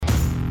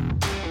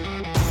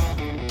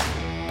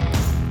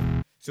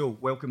So,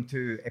 welcome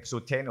to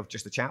episode 10 of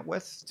Just a Chat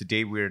With.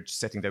 Today, we're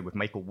sitting down with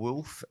Michael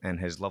Wolff in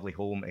his lovely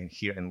home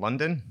here in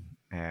London.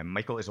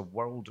 Michael is a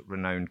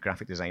world-renowned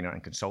graphic designer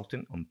and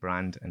consultant on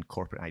brand and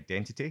corporate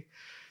identity.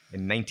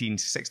 In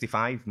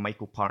 1965,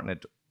 Michael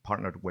partnered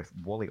with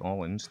Wally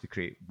Ollins to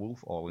create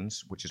Wolff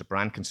Ollins, which is a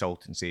brand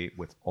consultancy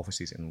with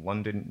offices in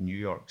London, New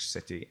York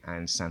City,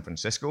 and San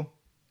Francisco.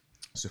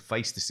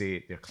 Suffice to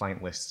say, their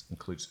client list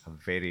includes a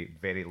very,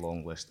 very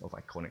long list of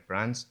iconic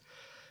brands.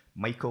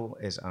 Michael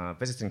is a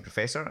visiting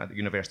professor at the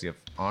University of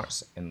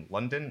Arts in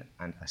London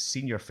and a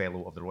senior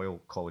fellow of the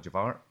Royal College of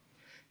Art.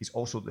 He's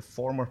also the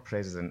former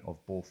president of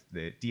both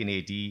the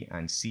D&AD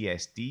and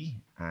CSD,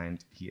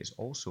 and he is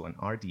also an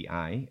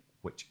RDI,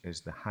 which is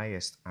the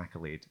highest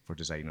accolade for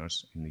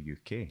designers in the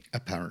UK.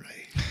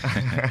 Apparently.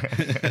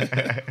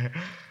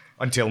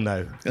 Until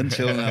now.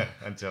 Until now.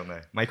 Until now.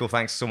 Michael,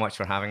 thanks so much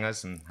for having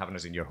us and having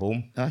us in your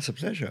home. That's a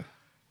pleasure.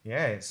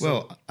 Yeah.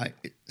 So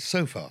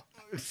far.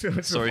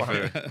 Sorry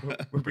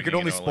we could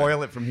only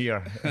spoil it from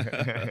here.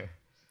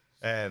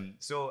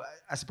 So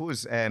I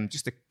suppose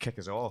just to kick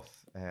us off,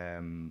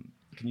 can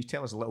you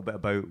tell us a little bit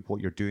about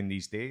what you're doing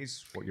these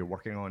days, what you're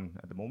working on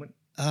at the moment?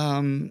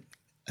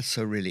 That's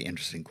a really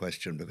interesting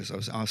question because I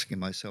was asking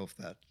myself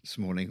that this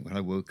morning when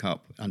I woke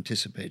up,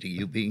 anticipating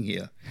you being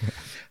here.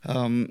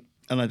 And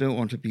I don't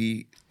want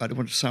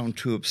to sound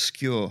too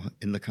obscure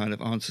in the kind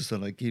of answers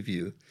that I give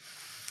you.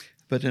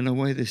 But in a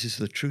way, this is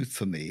the truth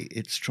for me.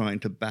 It's trying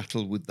to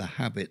battle with the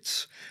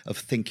habits of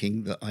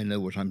thinking that I know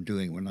what I'm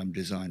doing when I'm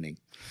designing.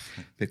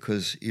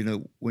 Because,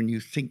 when you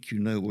think you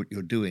know what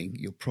you're doing,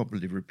 you're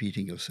probably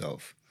repeating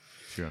yourself.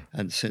 Sure.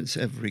 And since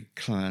every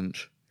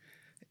client,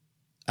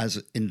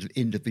 as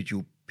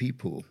individual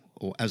people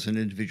or as an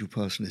individual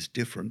person is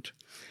different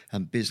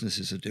and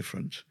businesses are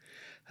different,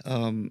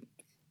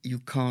 you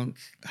can't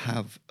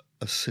have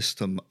a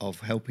system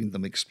of helping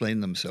them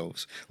explain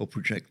themselves or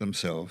project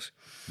themselves,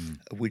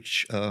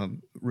 which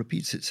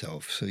repeats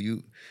itself. So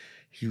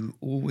you're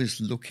always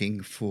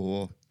looking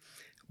for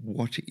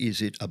what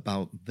is it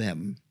about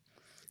them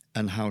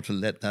and how to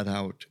let that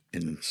out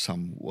in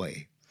some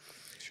way.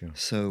 Sure.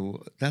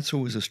 So that's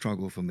always a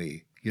struggle for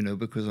me,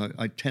 because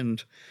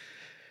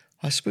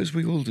I suppose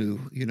we all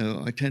do,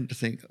 I tend to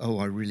think,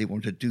 I really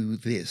want to do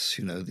this,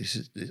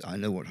 I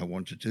know what I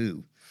want to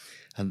do.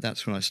 And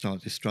that's when I start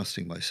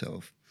distrusting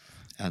myself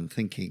and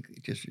thinking,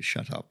 just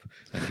shut up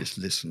and just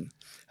listen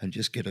and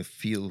just get a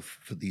feel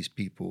for these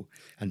people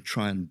and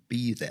try and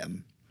be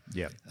them.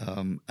 Yeah.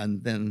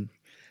 And then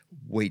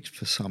wait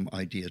for some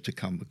idea to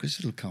come because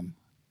it'll come.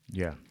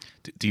 Yeah.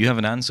 Do you have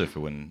an answer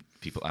for when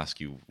people ask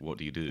you, what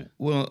do you do?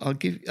 Well, I'll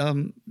give,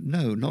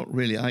 no, not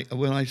really.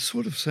 I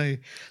sort of say,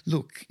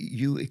 look,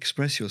 you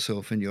express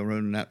yourself in your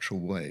own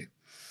natural way.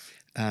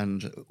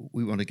 And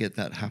we want to get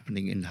that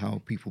happening in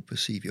how people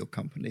perceive your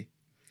company.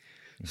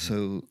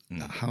 So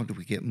how do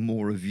we get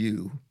more of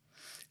you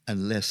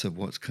and less of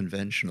what's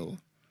conventional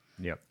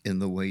in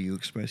the way you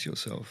express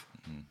yourself?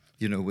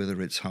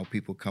 Whether it's how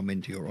people come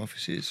into your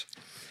offices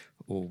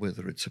or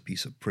whether it's a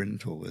piece of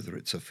print or whether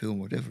it's a film,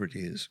 whatever it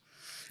is,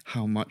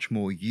 how much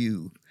more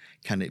you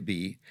can it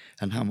be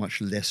and how much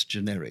less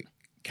generic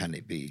can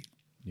it be?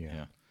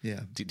 Yeah.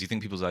 Do you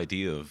think people's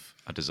idea of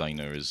a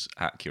designer is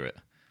accurate?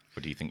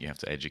 Or do you think you have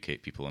to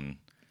educate people on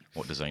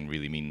what design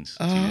really means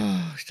to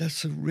you?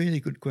 That's a really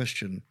good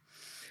question.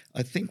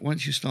 I think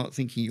once you start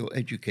thinking you're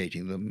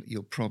educating them,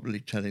 you're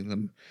probably telling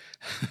them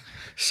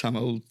some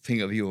old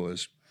thing of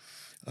yours.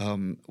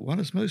 One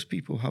is most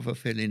people have a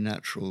fairly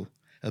natural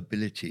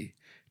ability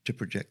to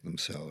project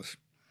themselves.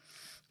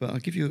 But I'll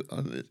give you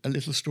a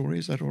little story.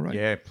 Is that all right?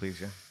 Yeah,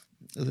 please, yeah.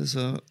 There's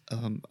a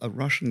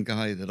Russian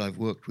guy that I've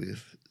worked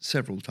with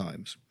several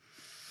times,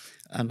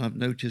 and I've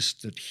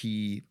noticed that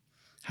he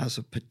has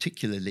a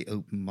particularly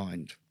open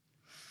mind.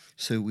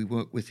 So we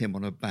worked with him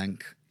on a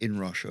bank in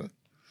Russia,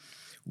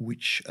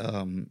 which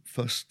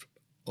first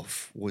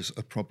off was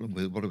a problem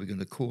with what are we going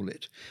to call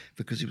it,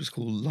 because it was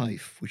called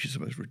Life, which is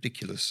the most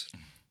ridiculous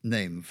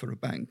name for a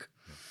bank.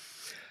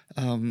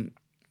 And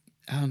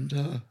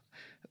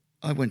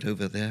I went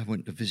over there,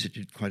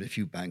 visited quite a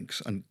few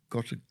banks and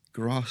got a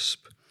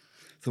grasp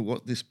that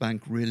what this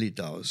bank really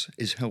does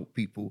is help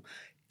people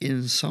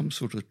in some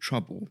sort of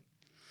trouble.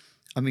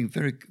 I mean,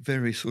 very,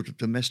 very sort of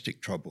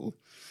domestic trouble,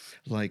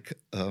 like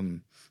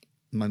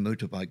my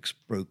motorbike's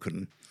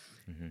broken.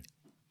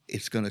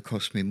 It's going to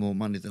cost me more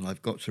money than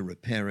I've got to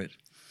repair it,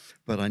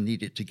 but I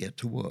need it to get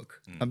to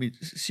work. I mean,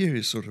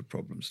 serious sort of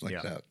problems like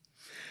that.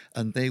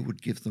 And they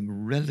would give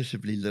them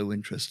relatively low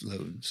interest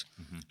loans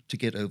to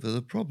get over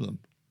the problem.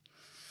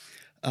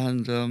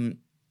 And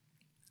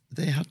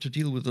they had to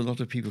deal with a lot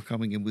of people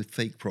coming in with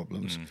fake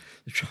problems,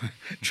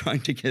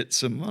 trying to get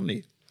some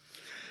money.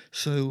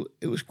 So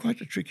it was quite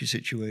a tricky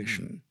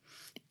situation.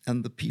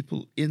 And the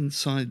people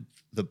inside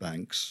the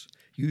banks,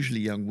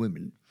 usually young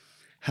women,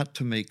 had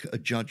to make a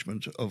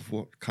judgment of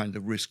what kind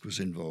of risk was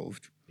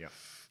involved.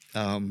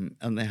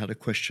 And they had a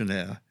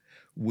questionnaire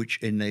which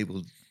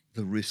enabled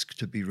the risk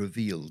to be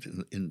revealed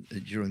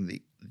during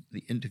the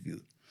interview.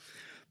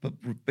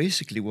 But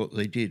basically what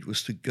they did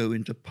was to go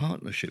into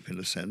partnership, in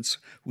a sense,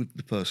 with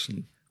the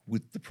person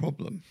with the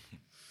problem.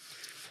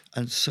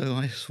 And so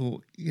I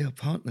thought, yeah,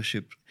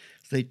 partnership,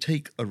 they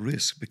take a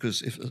risk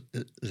because if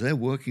they're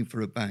working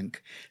for a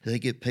bank, they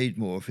get paid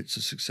more if it's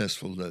a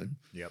successful loan.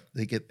 Yep.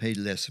 They get paid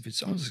less if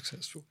it's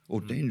unsuccessful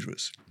or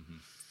dangerous.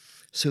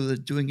 So they're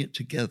doing it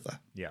together.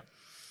 Yeah.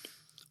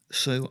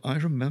 So I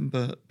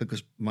remember,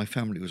 because my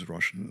family was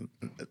Russian,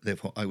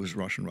 therefore I was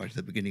Russian right at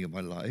the beginning of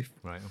my life.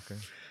 Right. Okay.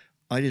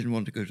 I didn't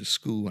want to go to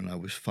school when I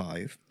was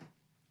 5.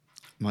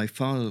 My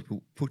father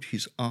put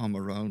his arm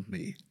around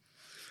me,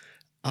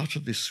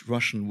 uttered this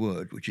Russian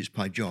word, which is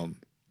payjom,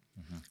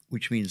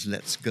 which means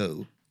let's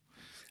go.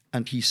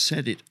 And he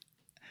said it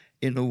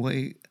in a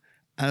way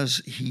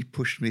as he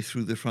pushed me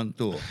through the front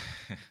door.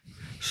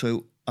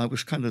 So I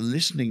was kind of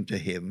listening to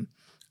him,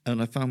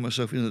 and I found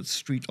myself in the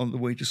street on the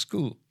way to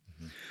school.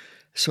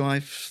 So I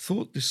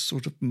thought this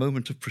sort of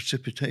moment of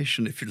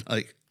precipitation, if you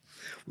like,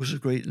 was a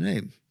great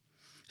name.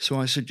 So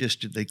I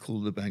suggested they call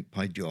the bank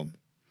Payjom.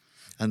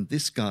 And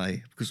this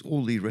guy, because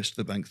all the rest of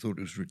the bank thought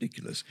it was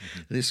ridiculous,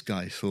 this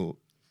guy thought,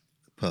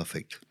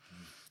 perfect.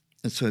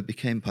 And so it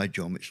became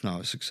Payjom. It's now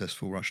a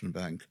successful Russian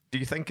bank. Do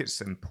you think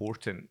it's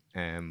important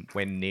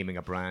when naming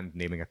a brand,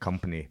 naming a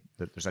company,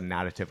 that there's a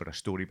narrative or a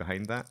story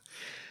behind that?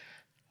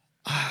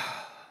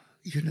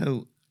 You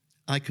know,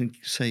 I can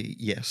say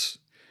yes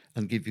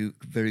and give you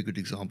very good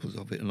examples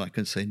of it, and I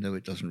can say no,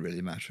 it doesn't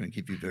really matter, and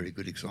give you very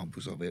good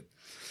examples of it.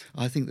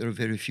 I think there are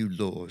very few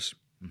laws.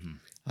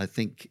 I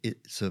think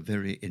it's a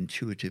very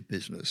intuitive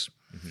business.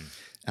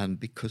 And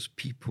because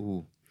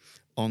people,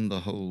 on the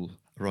whole,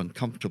 are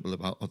uncomfortable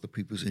about other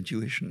people's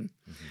intuition,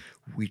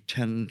 we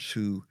tend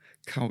to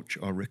couch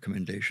our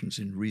recommendations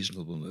in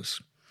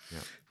reasonableness.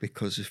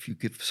 Because if you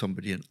give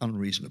somebody an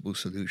unreasonable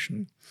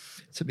solution,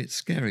 it's a bit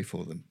scary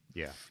for them.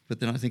 Yeah. But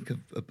then I think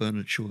of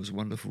Bernard Shaw's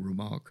wonderful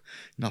remark,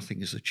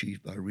 nothing is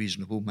achieved by a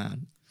reasonable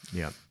man.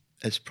 Yeah.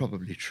 It's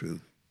probably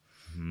true.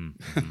 You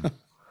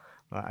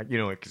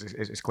know,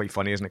 it's quite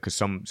funny, isn't it? Because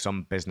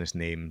some business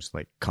names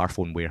like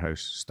Carphone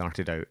Warehouse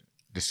started out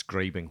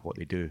describing what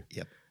they do.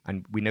 Yep.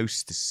 And we now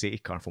say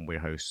Carphone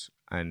Warehouse,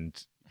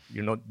 and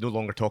you're no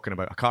longer talking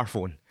about a car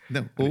phone.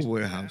 No, or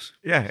warehouse.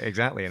 Yeah,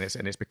 exactly. And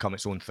it's become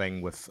its own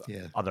thing with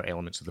Yeah. other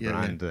elements of the Yeah,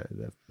 brand.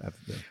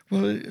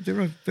 Well, there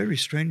are very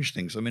strange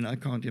things. I mean, I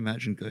can't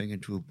imagine going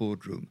into a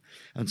boardroom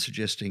and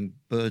suggesting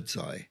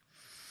Birdseye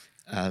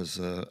as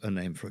a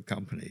name for a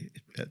company.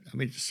 I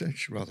mean, it's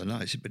actually rather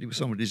nice, but it was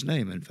somebody's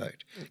name, in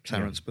fact,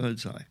 Clarence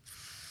Birdseye.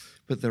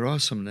 But there are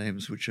some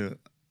names which are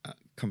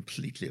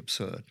completely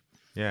absurd,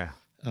 Yeah.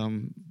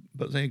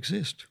 but they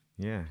exist.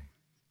 Yeah.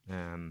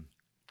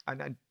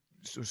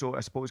 So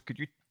I suppose, could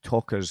you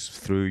talk us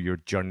through your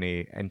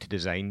journey into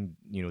design?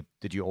 You know,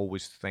 did you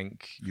always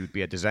think you'd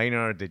be a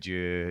designer? Did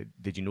you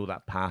know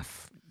that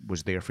path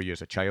was there for you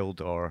as a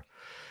child, or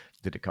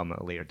did it come at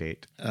a later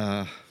date?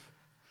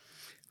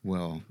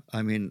 Well,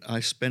 I mean,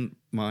 I spent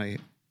my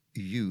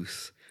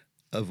youth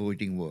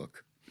avoiding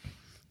work.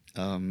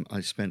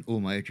 I spent all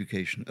my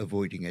education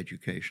avoiding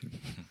education.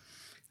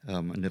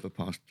 I never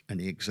passed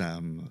any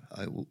exam.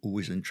 I was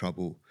always in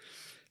trouble.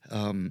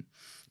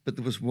 But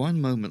there was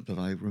one moment that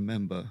I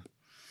remember,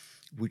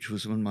 which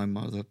was when my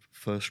mother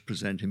first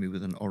presented me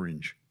with an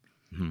orange.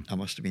 I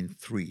must have been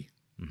 3.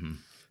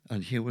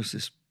 And here was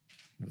this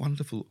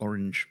wonderful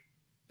orange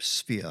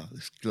sphere,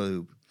 this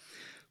globe,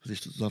 with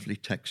this lovely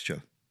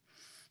texture.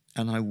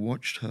 And I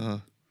watched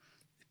her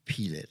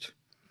peel it.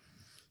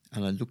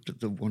 And I looked at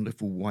the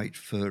wonderful white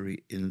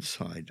furry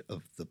inside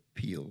of the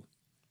peel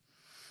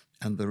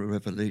and the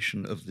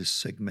revelation of this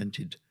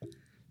segmented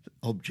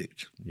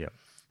object. Yeah.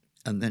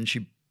 And then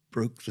she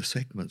broke the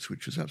segments,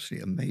 which was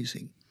absolutely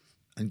amazing,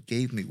 and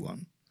gave me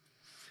one.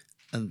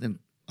 And then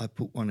I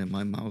put one in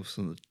my mouth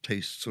and the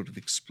taste sort of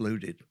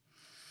exploded.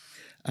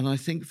 And I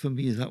think for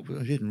me,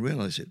 I didn't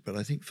realize it, but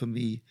I think for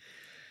me,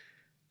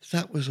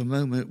 that was a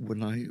moment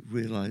when I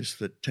realized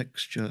that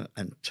texture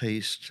and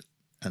taste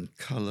and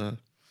color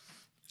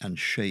and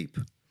shape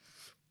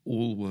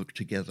all work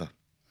together.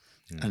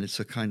 And it's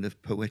a kind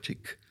of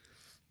poetic,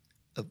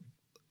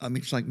 I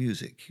mean, it's like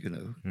music, you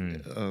know.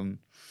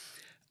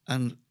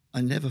 And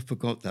I never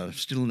forgot that. I've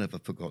still never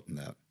forgotten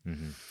that.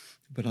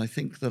 But I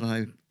think that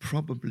I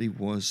probably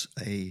was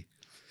a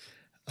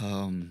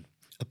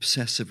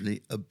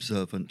obsessively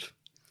observant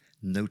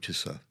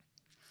noticer.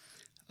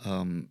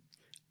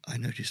 I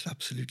noticed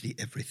absolutely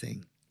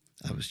everything.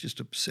 I was just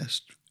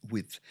obsessed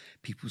with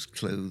people's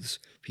clothes,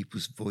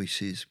 people's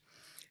voices,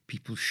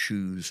 people's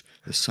shoes,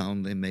 the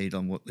sound they made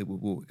on what they were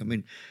walking. I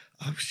mean,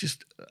 I was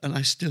just, and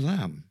I still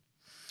am.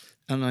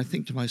 And I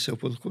think to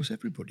myself, well, of course,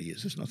 everybody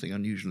is. There's nothing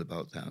unusual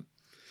about that.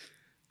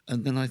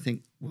 And then I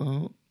think,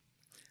 well,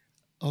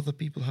 other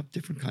people have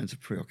different kinds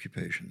of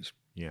preoccupations.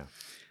 Yeah.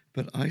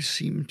 But I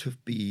seem to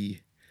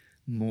be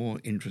more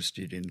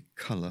interested in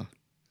color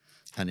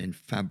and in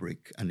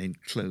fabric and in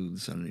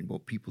clothes and in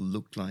what people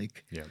looked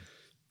like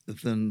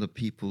than the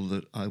people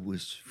that I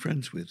was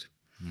friends with.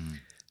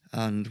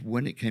 And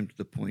when it came to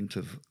the point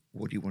of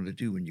what do you want to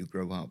do when you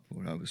grow up?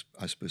 Well,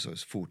 I suppose I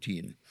was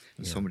 14,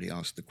 and somebody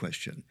asked the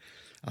question,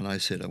 and I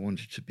said I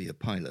wanted to be a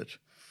pilot,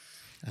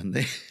 and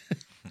they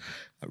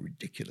are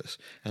ridiculous,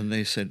 and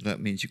they said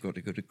that means you've got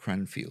to go to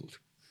Cranfield,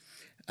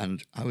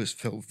 and I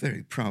felt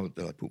very proud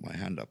that I put my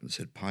hand up and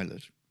said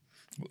pilot.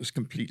 It was a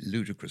complete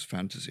ludicrous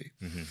fantasy.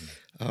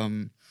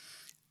 And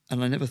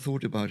I never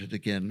thought about it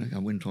again. I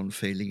went on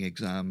failing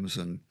exams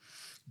and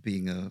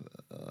being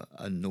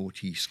a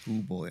naughty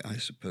schoolboy, I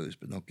suppose,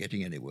 but not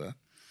getting anywhere.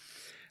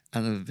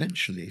 And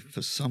eventually,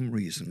 for some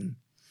reason,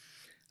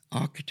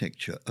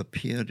 architecture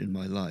appeared in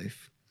my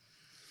life.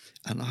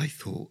 And I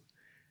thought,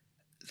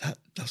 that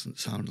doesn't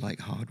sound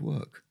like hard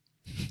work.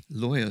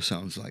 Lawyer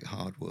sounds like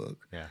hard work.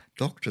 Yeah.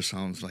 Doctor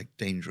sounds like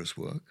dangerous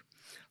work.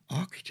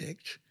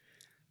 Architect,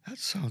 that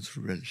sounds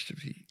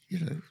relatively,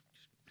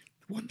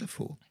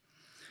 wonderful.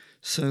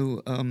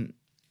 So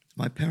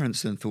my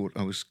parents then thought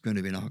I was going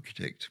to be an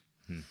architect.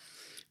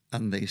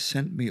 And they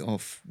sent me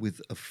off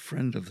with a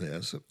friend of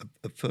theirs,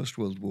 a First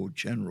World War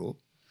general,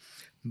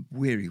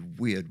 very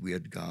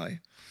weird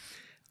guy.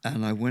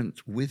 And I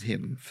went with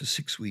him for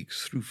 6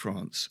 weeks through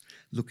France,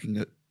 looking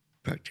at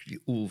practically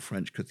all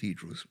French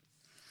cathedrals.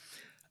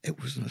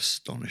 It was an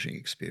astonishing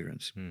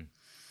experience.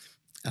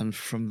 And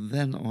from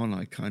then on,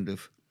 I kind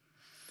of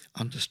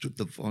understood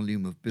the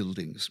volume of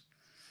buildings.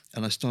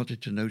 And I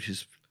started to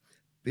notice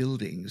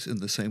buildings in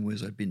the same way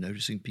as I'd been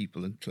noticing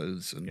people and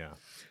clothes and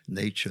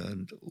nature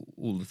and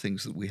all the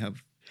things that we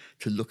have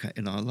to look at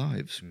in our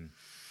lives.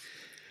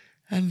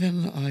 And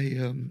then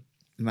I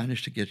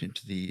managed to get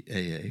into the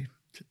AA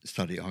to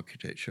study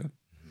architecture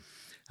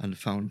and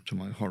found to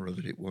my horror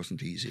that it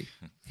wasn't easy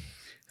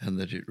and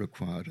that it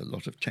required a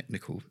lot of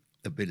technical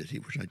ability,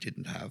 which I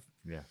didn't have.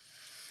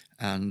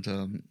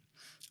 And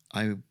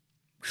I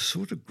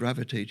sort of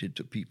gravitated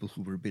to people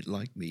who were a bit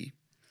like me.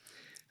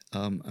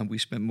 And we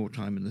spent more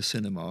time in the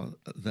cinema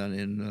than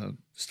in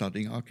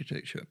studying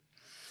architecture.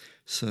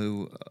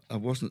 So I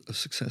wasn't a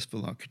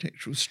successful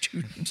architectural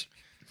student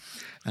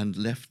and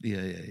left the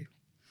AA.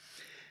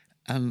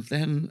 And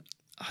then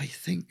I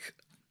think,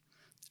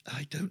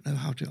 I don't know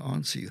how to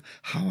answer you,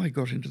 how I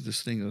got into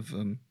this thing of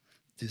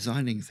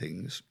designing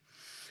things.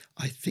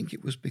 I think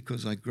it was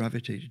because I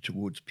gravitated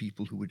towards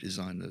people who were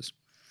designers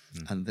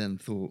and then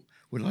thought,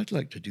 well, I'd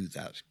like to do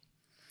that.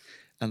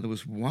 And there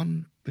was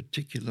one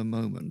particular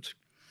moment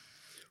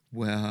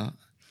where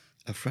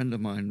a friend of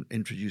mine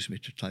introduced me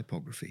to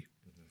typography.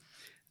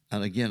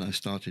 And again, I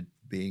started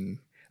being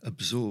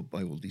absorbed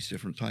by all these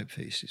different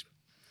typefaces.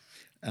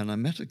 And I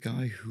met a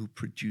guy who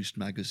produced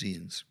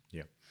magazines.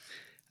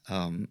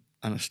 And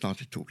I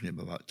started talking to him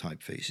about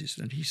typefaces.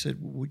 And he said,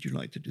 well, would you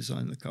like to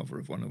design the cover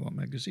of one of our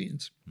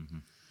magazines?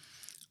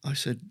 I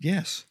said,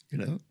 yes.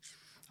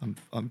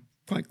 I'm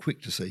quite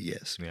quick to say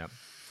yes.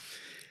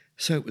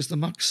 So it was the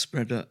Muck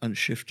Spreader and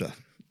Shifter.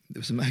 It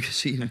was a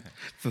magazine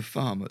for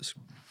farmers.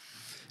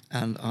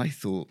 And I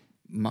thought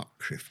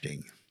muck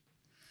shifting.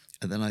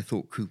 And then I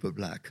thought Cooper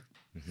Black.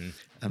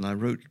 And I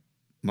wrote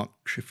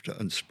Muck Shifter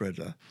and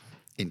Spreader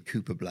in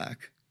Cooper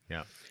Black.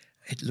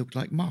 It looked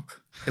like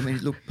muck. I mean,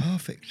 it looked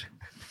perfect.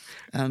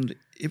 And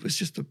it was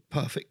just a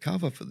perfect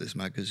cover for this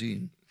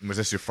magazine. Was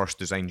this your first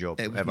design job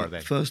ever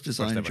then? First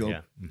design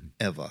job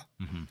ever.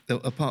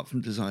 Apart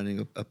from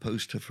designing a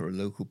poster for a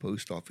local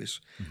post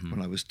office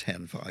when I was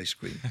 10 for ice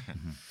cream.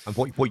 And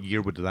what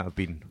year would that have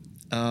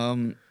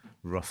been?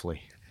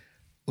 Roughly.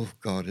 Oh,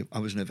 God, I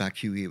was an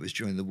evacuee. It was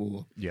during the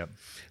war.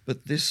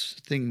 But this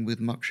thing with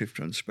Muck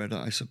Shifter and Spreader,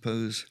 I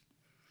suppose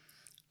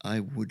I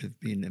would have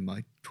been in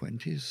my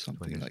 20s,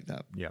 something like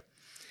that.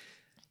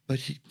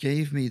 But it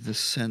gave me the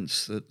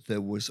sense that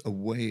there was a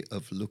way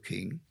of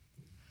looking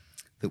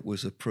that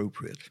was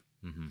appropriate.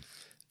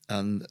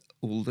 And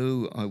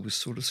although I was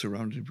sort of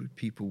surrounded with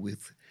people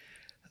with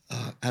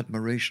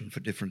admiration for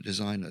different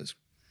designers,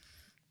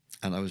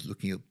 and I was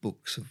looking at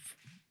books of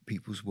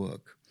people's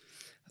work,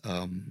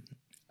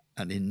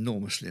 and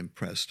enormously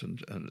impressed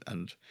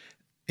and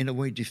in a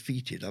way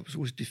defeated. I was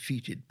always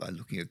defeated by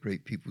looking at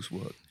great people's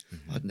work.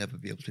 I'd never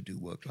be able to do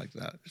work like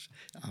that.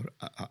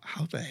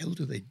 How the hell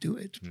do they do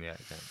it?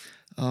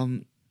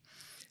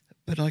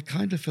 But I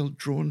kind of felt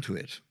drawn to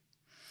it.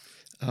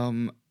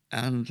 And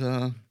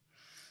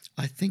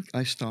I think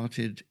I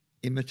started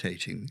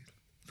imitating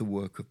the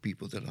work of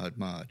people that I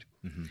admired,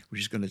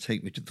 which is going to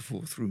take me to the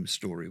Fourth Room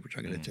story, which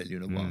I'm going to tell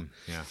you in a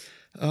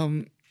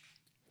while.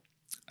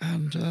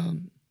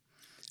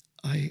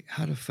 I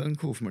had a phone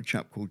call from a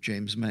chap called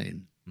James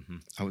Main.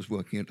 I was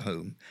working at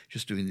home,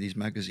 just doing these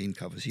magazine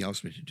covers. He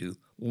asked me to do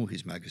all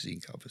his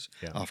magazine covers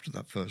after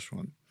that first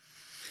one.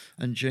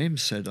 And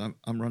James said,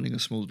 I'm running a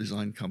small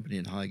design company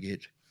in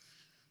Highgate.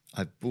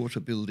 I've bought a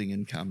building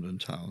in Camden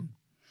Town.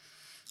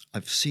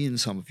 I've seen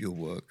some of your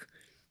work.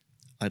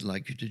 I'd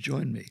like you to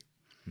join me.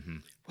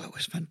 Well, it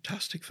was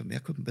fantastic for me. I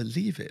couldn't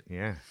believe it.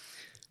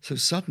 So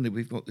suddenly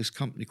we've got this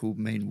company called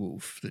Main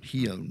Wolf that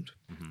he owned,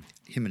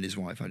 him and his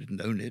wife. I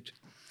didn't own it,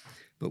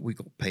 but we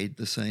got paid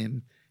the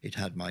same. It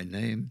had my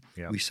name.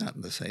 We sat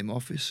in the same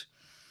office.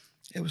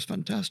 It was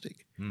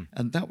fantastic.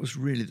 And that was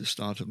really the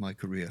start of my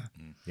career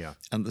Yeah.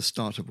 and the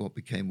start of what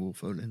became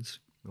Wolf Olins.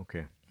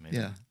 Okay. Amazing.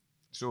 Yeah.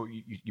 So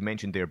you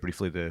mentioned there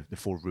briefly the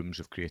 4 rooms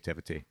of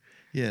creativity.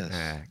 Yes.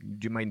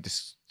 Do you mind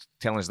just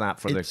telling us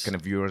that for the It's- kind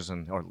of viewers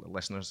or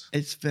listeners?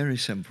 It's very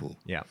simple.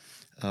 Yeah.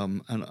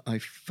 And I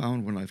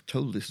found when I've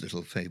told this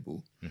little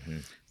fable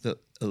that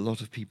a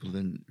lot of people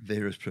in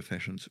various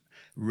professions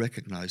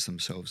recognize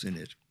themselves in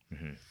it.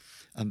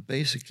 And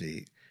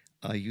basically,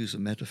 I use a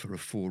metaphor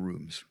of 4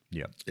 rooms,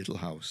 Yeah. little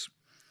house,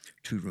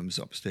 2 rooms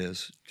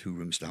upstairs, 2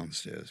 rooms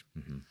downstairs.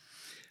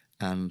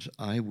 And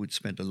I would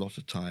spend a lot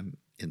of time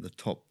in the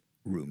top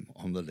room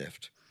on the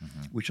left,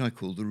 which I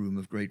call the room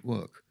of great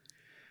work,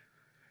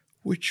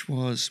 which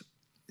was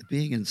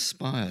being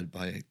inspired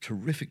by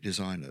terrific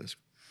designers.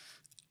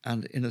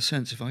 And in a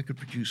sense, if I could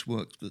produce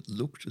work that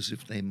looked as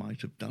if they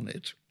might have done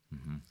it,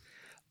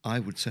 I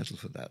would settle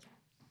for that.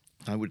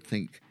 I would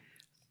think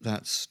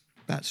that's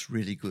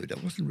really good. I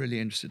wasn't really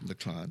interested in the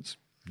clients.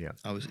 Yeah.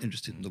 I was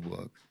interested in the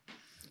work.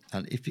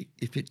 And if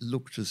it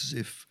looked as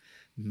if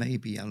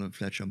maybe Alan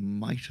Fletcher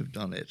might have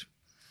done it,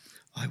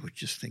 I was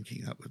just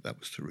thinking that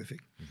was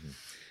terrific.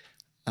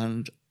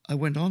 And I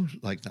went on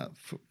like that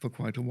for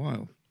quite a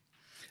while.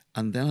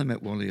 And then I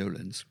met Wally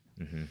Olins,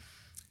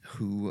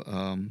 who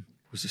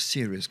was a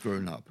serious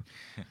grown-up.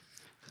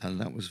 And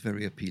that was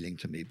very appealing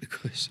to me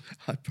because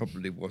I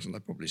probably wasn't.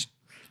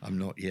 I'm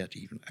not yet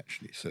even,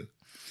 actually. So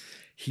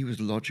he was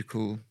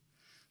logical.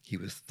 He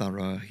was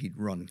thorough. He'd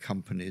run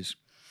companies.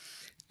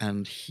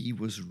 And he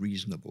was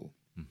reasonable.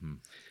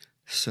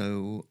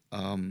 So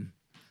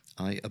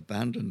I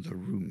abandoned the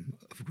room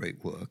of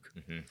great work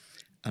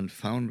and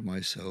found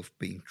myself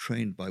being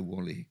trained by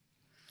Wally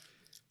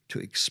to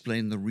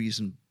explain the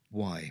reason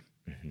why.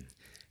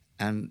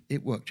 And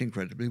it worked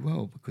incredibly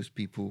well because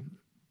people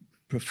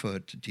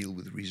preferred to deal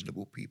with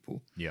reasonable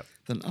people Yeah.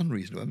 than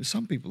unreasonable. I mean,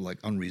 some people like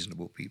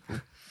unreasonable people,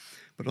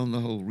 but on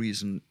the whole,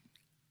 reason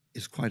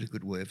is quite a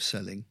good way of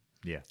selling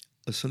Yeah.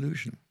 a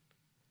solution.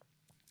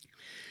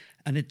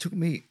 And it took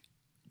me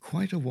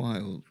quite a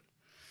while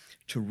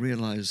to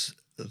realize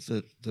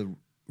that the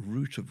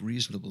root of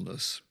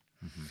reasonableness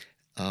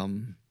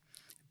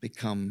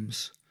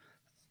becomes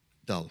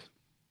dull,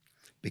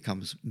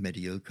 becomes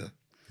mediocre,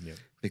 Yeah.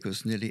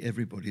 because nearly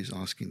everybody's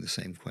asking the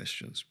same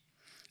questions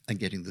and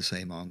getting the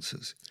same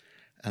answers.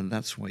 And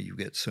that's why you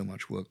get so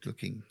much work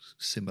looking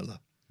similar.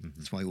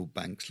 That's why all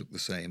banks look the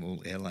same,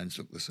 all airlines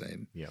look the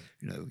same. Yeah.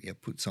 You know, you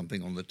put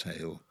something on the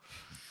tail,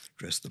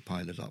 dress the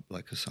pilot up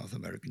like a South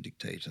American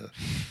dictator,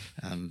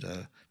 and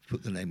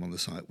put the name on the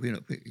side. You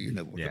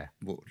know Yeah.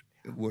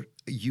 what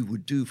you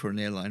would do for an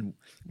airline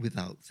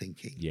without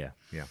thinking. Yeah.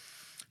 Yeah.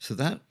 So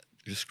that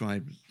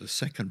described the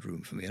second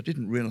room for me. I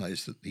didn't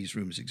realize that these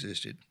rooms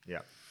existed.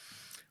 Yeah.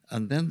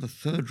 And then the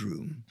third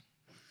room,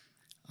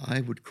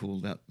 I would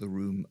call that the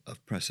room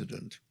of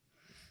precedent.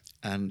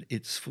 And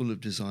it's full of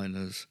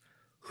designers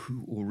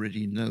who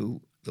already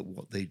know that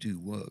what they do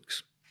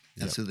works.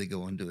 And so they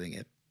go on doing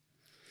it.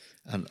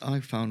 And I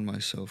found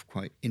myself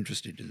quite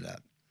interested in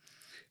that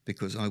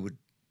because I would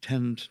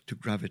tend to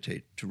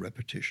gravitate to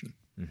repetition.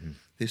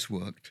 This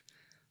worked,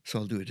 so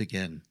I'll do it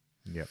again.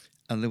 Yeah.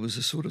 And there was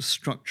a sort of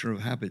structure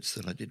of habits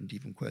that I didn't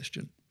even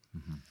question.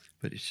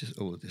 But it's just,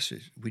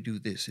 we do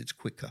this, it's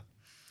quicker,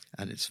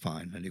 and it's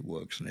fine, and it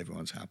works, and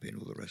everyone's happy, and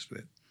all the rest of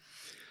it.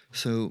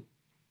 So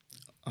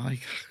I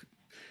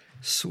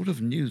sort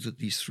of knew that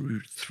these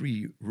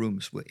 3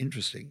 rooms were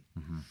interesting.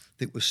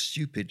 It was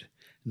stupid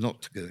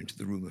not to go into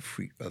the room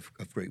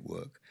of great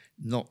work,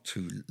 not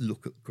to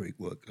look at great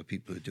work that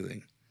people are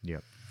doing.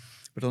 Yeah.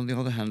 But on the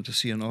other hand, to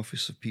see an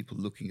office of people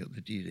looking at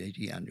the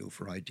DAD annual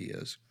for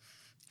ideas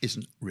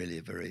isn't really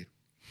a very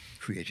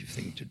creative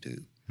thing to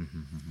do.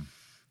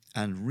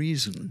 And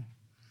reason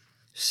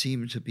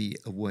seemed to be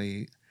a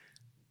way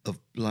of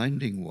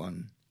blinding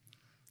one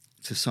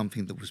to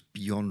something that was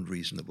beyond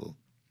reasonable,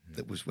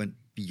 that went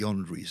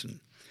beyond reason.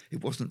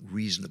 It wasn't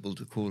reasonable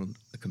to call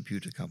a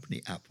computer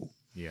company Apple.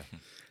 Yeah.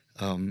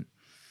 And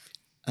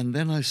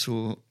then I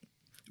saw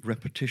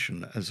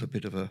repetition as a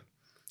bit of a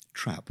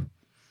trap.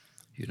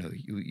 You know,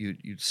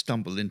 you'd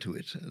stumble into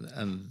it,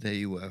 and there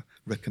you were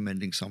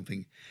recommending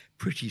something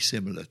pretty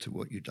similar to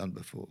what you'd done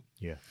before.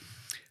 Yeah.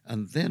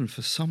 And then,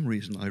 for some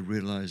reason, I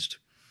realized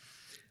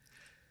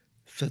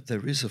that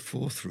there is a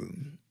 4th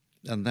room,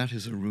 and that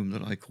is a room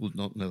that I called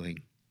not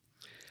knowing.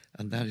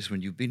 And that is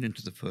when you've been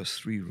into the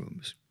first 3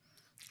 rooms,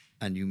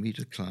 and you meet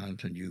a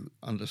client and you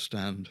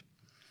understand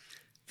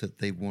that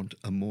they want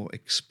a more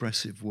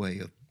expressive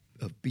way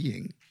of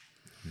being.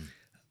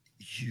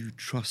 You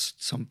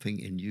trust something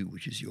in you,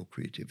 which is your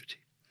creativity.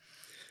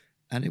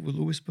 And it will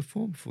always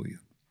perform for you,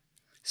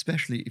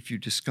 especially if you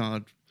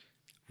discard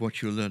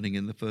what you're learning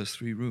in the first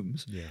 3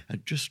 rooms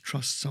and just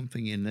trust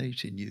something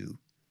innate in you,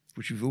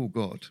 which we've all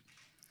got.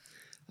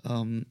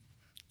 And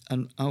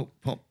out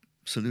pop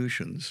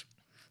solutions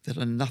that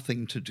are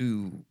nothing to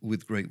do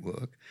with great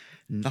work,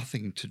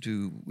 nothing to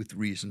do with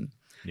reason,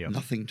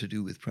 nothing to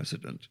do with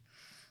precedent.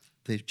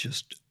 They're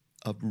just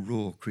a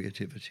raw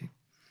creativity.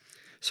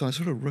 So I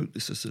sort of wrote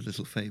this as a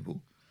little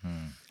fable.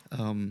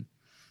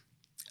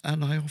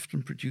 And I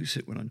often produce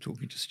it when I'm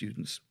talking to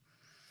students.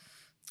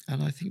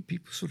 And I think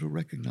people sort of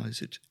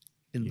recognize it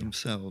in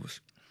themselves,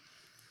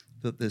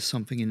 that there's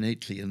something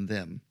innately in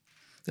them.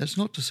 That's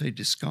not to say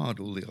discard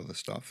all the other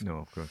stuff. No,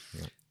 of course.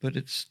 Yeah. But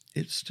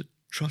it's to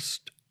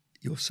trust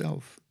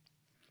yourself,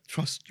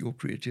 trust your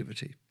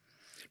creativity,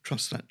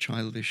 trust that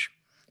childish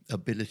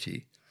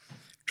ability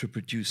to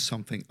produce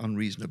something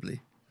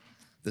unreasonably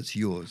that's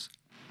yours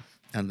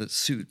and that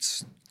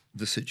suits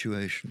the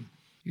situation.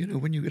 You know,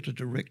 when you get a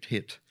direct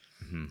hit,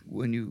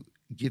 when you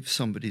give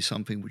somebody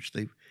something which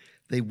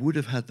they would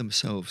have had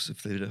themselves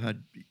if they'd have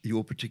had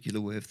your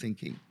particular way of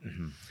thinking,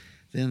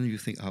 then you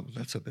think, oh,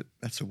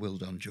 that's a well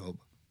done job.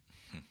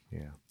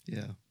 Yeah.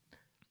 Yeah.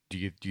 Do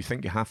you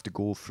think you have to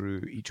go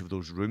through each of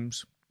those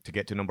rooms to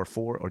get to number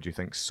 4, or do you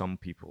think some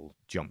people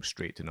jump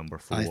straight to number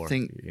 4? I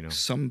think you know,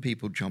 some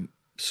people jump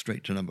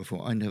straight to number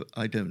 4. I know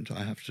I don't.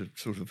 I have to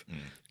sort of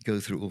go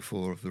through all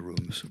 4 of the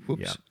rooms.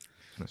 Whoops. Yeah.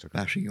 That's okay.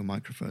 Bashing your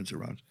microphones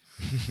around.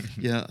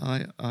 Yeah,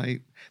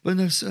 but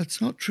no,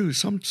 that's not true.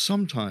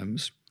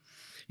 Sometimes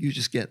you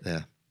just get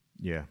there.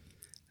 Yeah.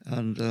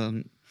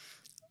 And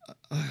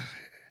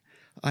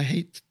I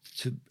hate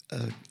to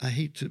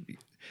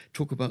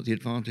talk about the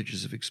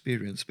advantages of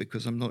experience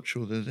because I'm not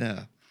sure they're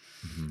there.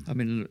 I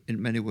mean,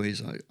 in many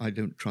ways, I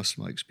don't trust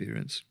my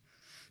experience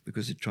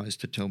because it tries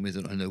to tell me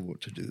that I know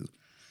what to do.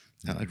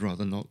 I'd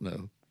rather not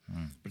know.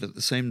 But at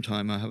the same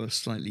time, I have a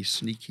slightly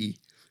sneaky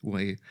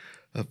way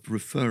of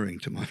referring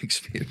to my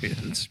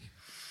experience.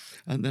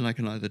 And then I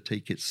can either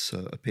take its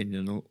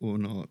opinion or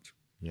not.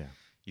 Yeah.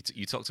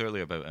 You talked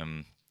earlier about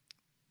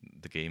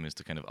the game is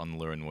to kind of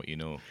unlearn what you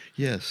know.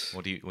 Yes.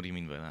 What do you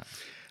mean by that?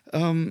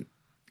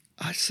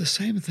 It's the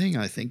same thing,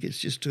 I think. It's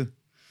just to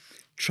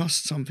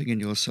trust something in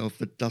yourself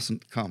that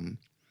doesn't come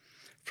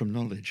from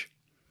knowledge,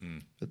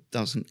 that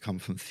doesn't come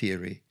from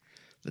theory,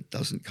 that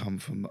doesn't come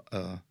from...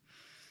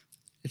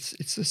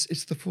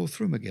 It's the fourth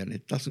room again.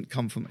 It doesn't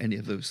come from any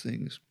of those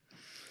things.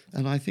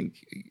 And I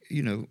think,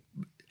 you know,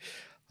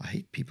 I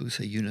hate people who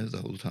say, you know,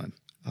 the whole time.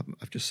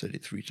 I've just said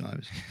it 3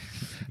 times.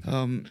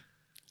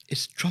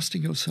 It's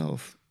trusting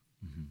yourself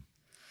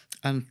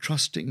and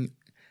trusting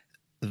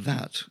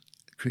that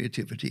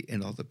creativity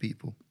in other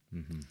people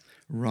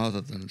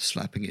rather than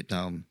slapping it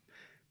down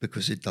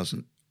because it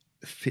doesn't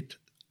fit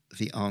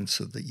the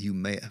answer that you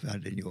may have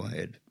had in your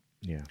head.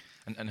 Yeah.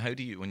 And how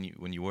do you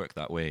when you work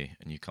that way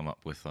and you come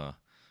up with a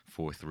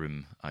fourth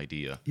room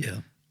idea,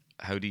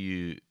 how do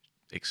you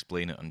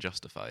explain it and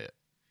justify it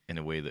in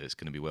a way that it's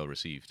going to be well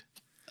received?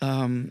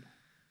 I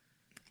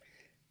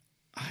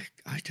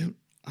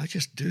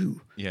just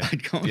do. Yeah. I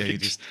can't. The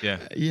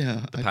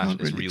I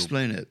can't really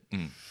explain it.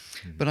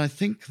 But I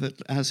think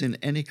that as in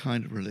any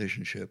kind of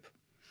relationship,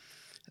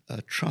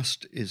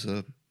 trust is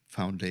a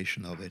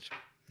foundation of it.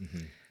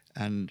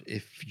 And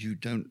if you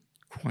don't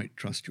quite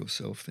trust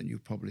yourself, then you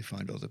probably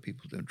find other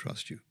people don't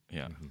trust you.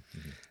 Yeah.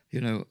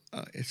 You know,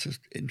 it's an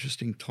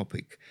interesting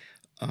topic.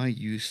 I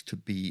used to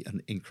be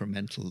an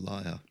incremental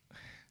liar.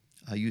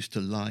 I used to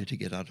lie to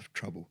get out of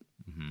trouble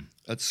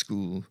at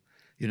school.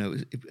 You know,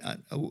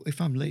 if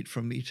I'm late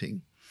for a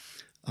meeting,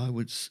 I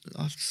would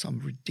ask some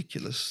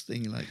ridiculous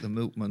thing like the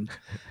milkman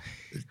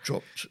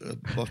dropped a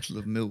bottle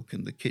of milk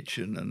in the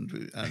kitchen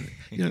and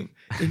you know,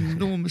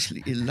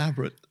 enormously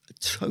elaborate,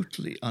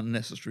 totally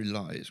unnecessary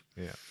lies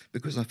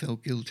because I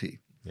felt guilty.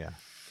 Yeah.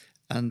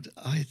 And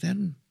I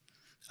don't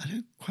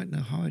quite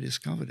know how I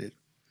discovered it.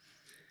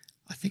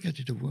 I think I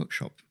did a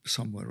workshop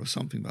somewhere or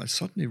something, but I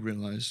suddenly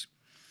realized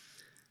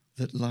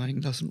that lying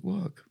doesn't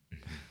work.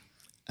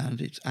 And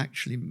it's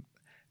actually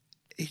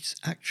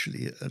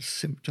a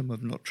symptom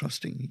of not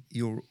trusting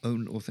your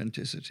own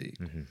authenticity.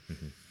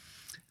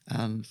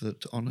 And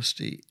that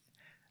honesty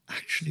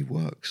actually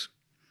works.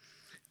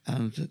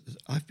 And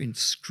I've been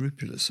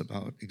scrupulous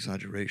about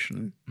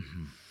exaggeration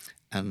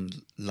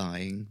and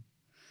lying.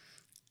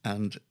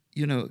 And,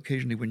 you know,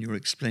 occasionally when you're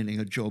explaining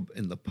a job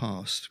in the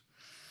past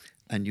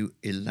and you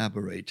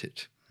elaborate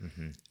it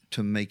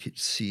to make it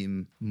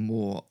seem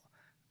more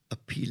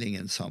appealing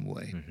in some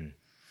way,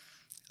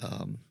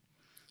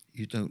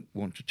 you don't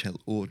want to tell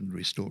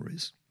ordinary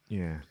stories.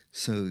 Yeah.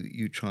 So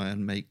you try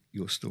and make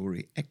your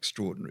story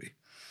extraordinary,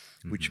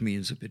 which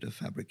means a bit of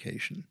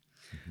fabrication.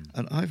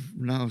 And I've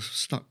now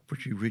stuck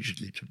pretty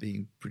rigidly to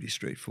being pretty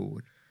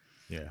straightforward.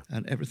 Yeah.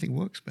 And everything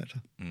works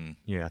better.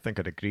 Yeah, I think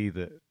I'd agree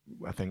that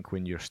I think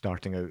when you're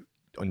starting out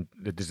on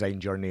the design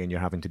journey and you're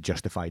having to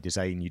justify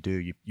design, you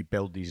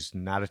build these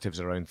narratives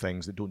around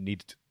things that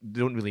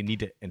don't really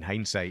need it in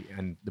hindsight.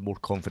 And the more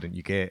confident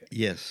you get,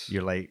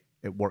 you're like,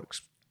 it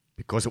works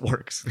because it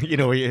works. You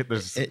know,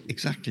 there's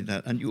exactly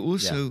that. And you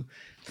also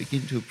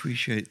begin to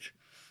appreciate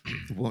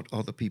what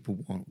other people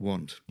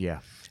want.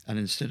 Yeah. And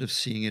instead of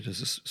seeing it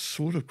as a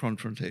sort of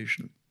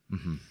confrontation,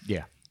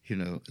 yeah, you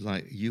know,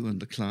 like you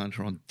and the client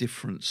are on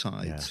different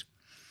sides.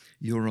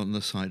 You're on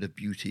the side of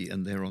beauty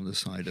and they're on the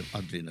side of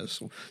ugliness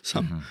or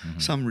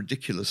some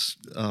ridiculous,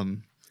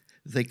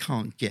 they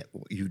can't get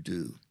what you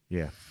do.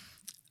 Yeah.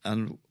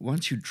 And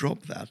once you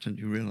drop that and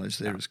you realize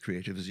they're as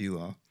creative as you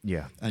are,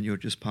 and you're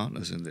just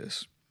partners in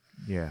this,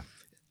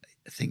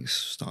 things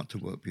start to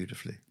work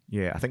beautifully.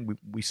 Yeah, I think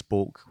we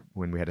spoke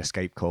when we had a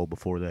Skype call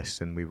before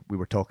this, and we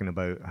were talking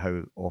about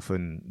how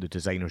often the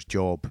designer's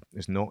job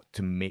is not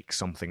to make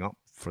something up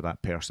for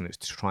that person, it's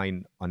to try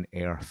and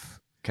unearth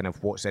kind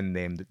of what's in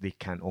them that they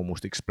can't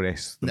almost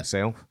express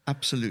themselves. No,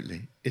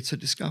 absolutely. It's a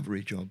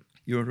discovery job.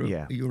 You're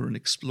an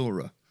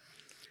explorer,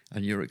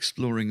 and you're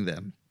exploring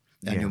them,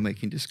 and you're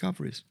making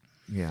discoveries.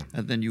 Yeah.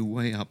 And then you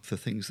weigh up the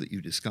things that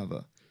you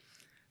discover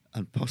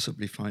and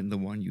possibly find the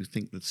one you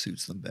think that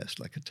suits them best,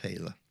 like a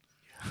tailor.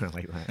 I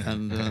like that.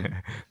 And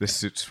this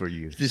suit's for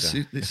you. This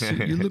suit,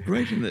 you look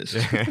great in this.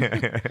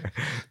 I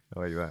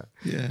like that.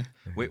 Yeah.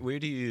 Where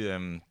do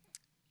you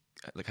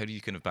how do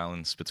you kind of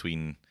balance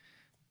between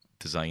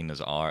design as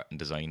art and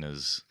design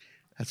as?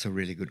 That's a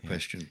really good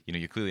question. You know,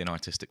 you're clearly an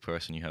artistic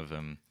person. You have.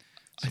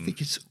 I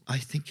think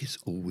it's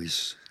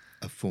always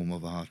a form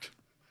of art.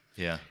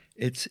 Yeah.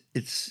 It's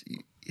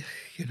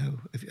you know,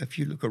 if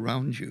you look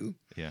around you,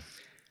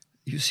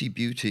 you see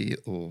beauty,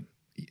 or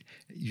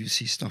you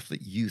see stuff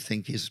that you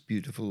think is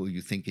beautiful or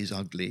you think is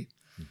ugly,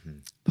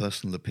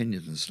 personal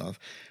opinions and stuff,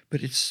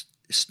 but it's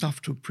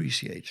stuff to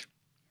appreciate.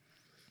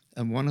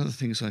 And one of the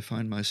things I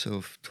find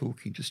myself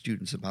talking to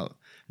students about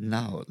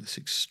now at this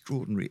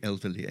extraordinary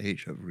elderly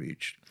age I've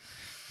reached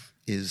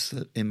is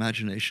that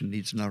imagination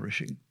needs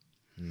nourishing.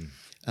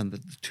 And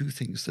that the two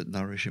things that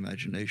nourish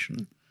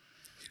imagination,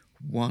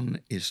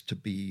 one is to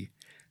be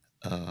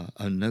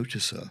a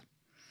noticer,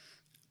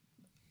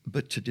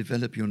 but to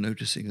develop your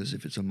noticing as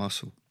if it's a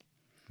muscle.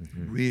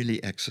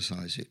 Really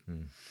exercise it.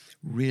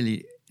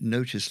 Really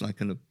notice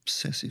like an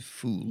obsessive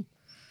fool.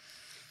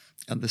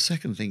 And the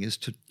second thing is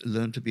to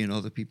learn to be in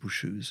other people's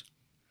shoes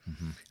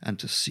and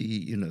to see,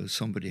 you know,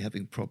 somebody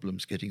having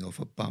problems getting off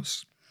a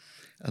bus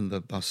and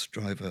the bus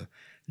driver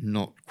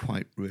not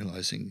quite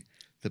realizing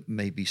that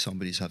maybe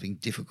somebody's having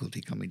difficulty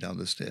coming down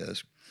the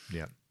stairs.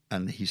 Yeah.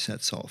 And he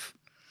sets off.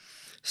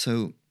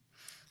 So,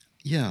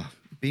 yeah,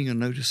 being a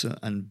noticer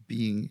and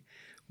being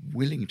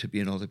willing to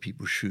be in other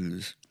people's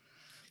shoes,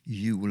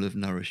 you will have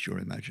nourished your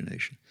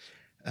imagination.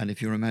 And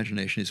if your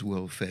imagination is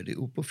well fed, it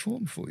will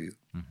perform for you.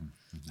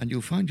 And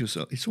you'll find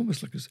yourself, it's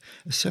almost like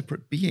a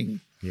separate being.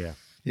 Yeah.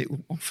 It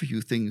will offer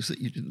you things that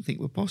you didn't think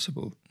were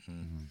possible.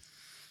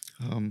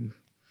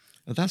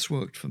 That's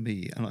worked for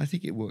me, and I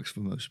think it works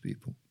for most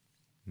people.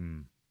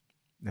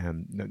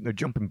 Now,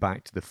 jumping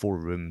back to the 4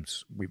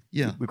 rooms, we've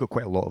got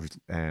quite a lot of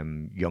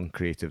young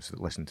creatives that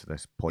listen to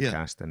this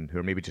podcast and who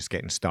are maybe just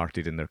getting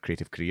started in their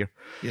creative career.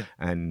 Yeah.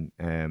 And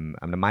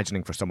I'm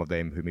imagining for some of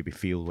them who maybe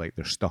feel like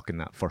they're stuck in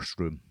that first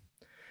room,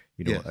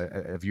 you know,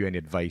 have you any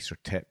advice or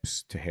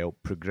tips to help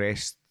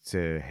progress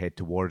to head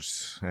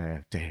towards,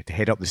 to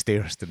head up the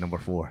stairs to number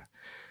 4?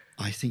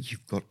 I think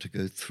you've got to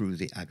go through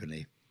the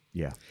agony.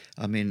 Yeah.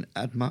 I mean,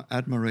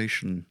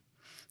 admiration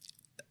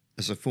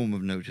as a form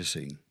of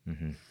noticing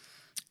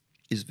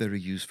is very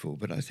useful.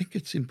 But I think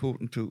it's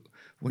important to,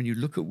 when you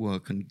look at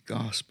work and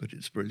gasp at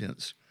its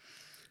brilliance,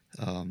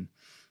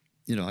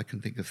 you know, I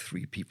can think of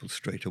 3 people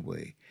straight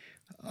away.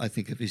 I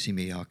think of Issey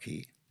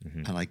Miyake,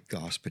 and I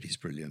gasp at his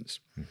brilliance.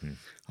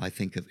 I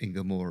think of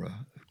Inga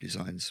Mora, who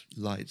designs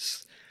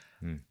lights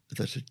that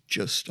are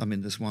just, I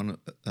mean, there's one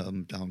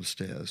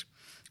downstairs,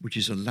 which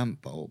is a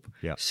lamp bulb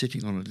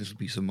sitting on a little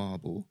piece of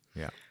marble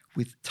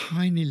with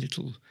tiny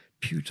little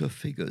pewter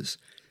figures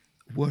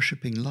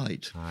worshipping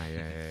light.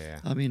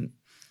 I mean,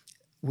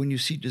 when you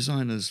see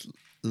designers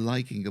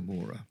like Inga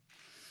Mora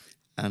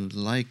and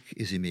like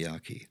Issey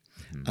Miyake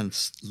and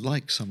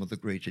like some of the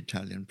great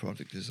Italian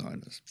product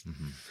designers,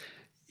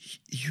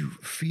 you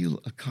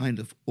feel a kind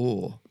of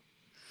awe,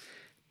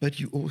 but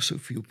you also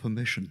feel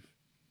permission.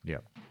 Yeah.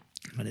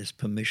 And it's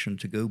permission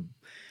to go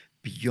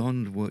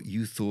beyond what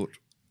you thought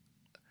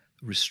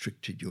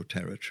restricted your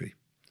territory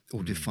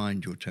or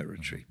defined your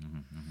territory.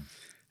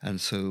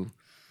 And so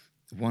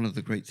one of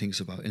the great things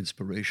about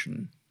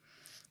inspiration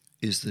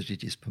is that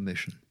it is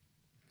permission.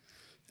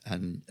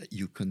 And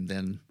you can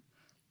then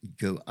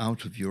go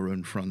out of your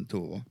own front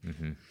door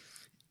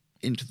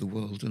into the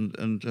world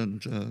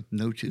and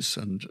notice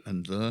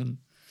and learn.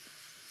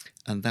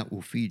 And that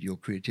will feed your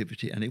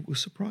creativity and it will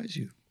surprise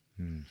you.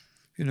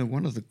 You know,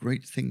 one of the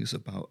great things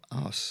about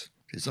us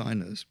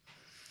designers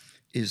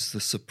is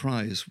the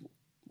surprise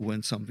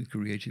when something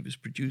creative is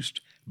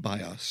produced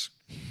by us.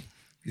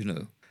 You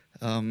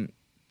know,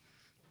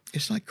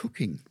 it's like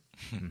cooking.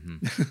 You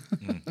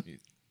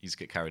just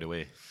get carried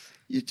away.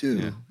 You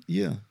do,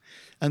 yeah.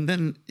 And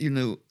then, you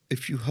know,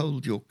 if you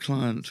hold your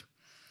client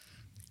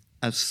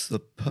as the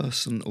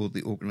person or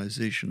the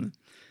organization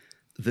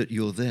that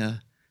you're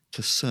there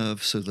to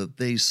serve so that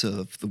they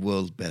serve the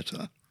world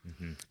better,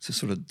 it's a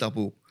sort of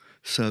double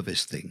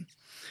service thing.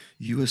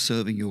 You are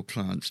serving your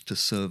clients to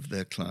serve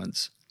their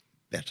clients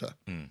better.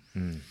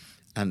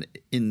 And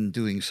in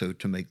doing so,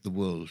 to make the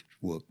world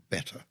work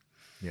better.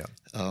 Yeah.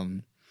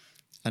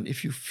 And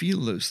if you feel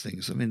those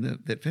things, I mean,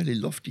 they're fairly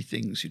lofty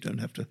things. You don't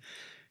have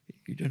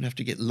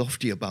to get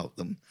lofty about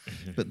them,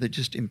 but they're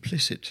just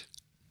implicit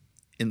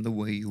in the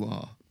way you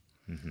are.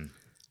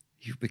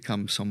 You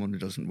become someone who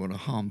doesn't want to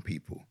harm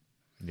people.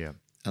 Yeah.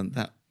 And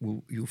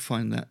you'll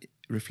find that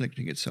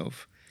reflecting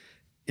itself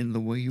in the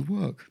way you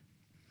work.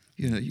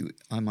 You know,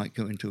 I might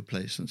go into a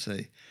place and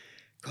say,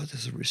 God,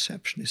 there's a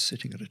receptionist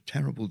sitting at a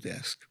terrible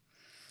desk,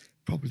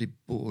 probably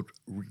bored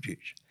rigid.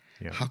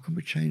 Yeah. How can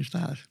we change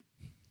that?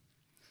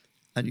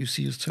 And you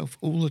see yourself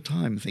all the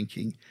time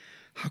thinking,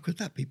 how could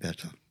that be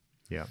better?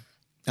 Yeah.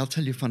 I'll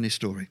tell you a funny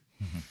story.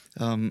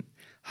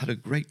 Had a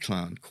great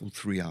client called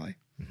 3i,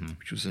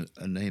 which was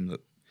a name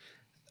that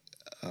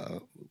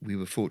we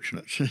were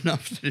fortunate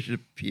enough that it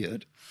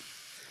appeared.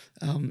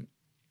 And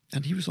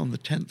he was on the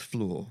 10th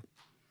floor,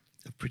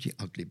 a pretty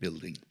ugly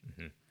building.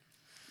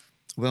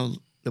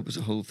 Well, there was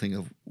a whole thing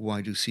of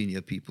why do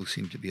senior people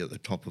seem to be at the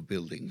top of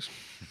buildings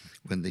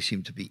when they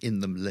seem to be in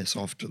them less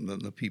often than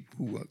the people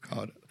who work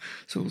harder.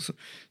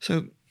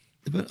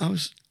 But I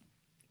was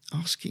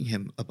asking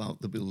him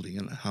about the building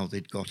and how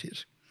they'd got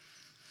it.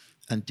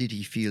 And did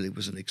he feel it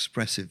was an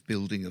expressive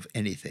building of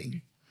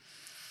anything?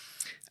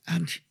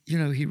 And, you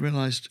know, he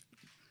realized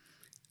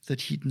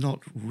that he'd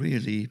not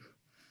really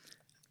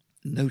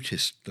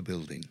noticed the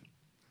building.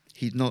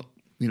 He'd not,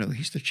 you know,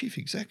 he's the chief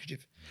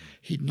executive.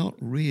 He'd not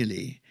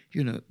really,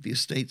 you know, the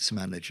estates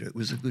manager, it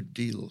was a good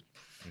deal.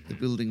 The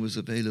building was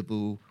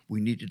available.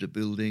 We needed a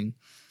building.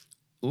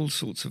 All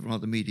sorts of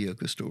rather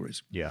mediocre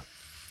stories. Yeah.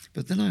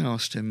 But then I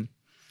asked him,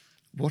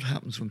 what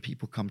happens when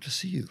people come to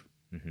see you?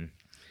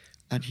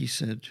 And he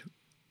said,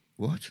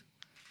 what?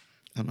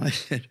 And I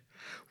said,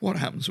 what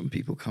happens when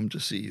people come to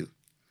see you?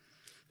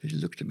 He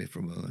looked at me for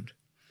a moment.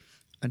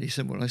 And he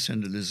said, well, I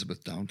send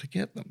Elizabeth down to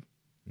get them.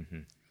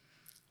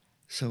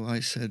 So I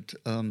said,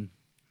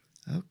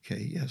 okay,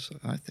 yes,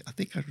 I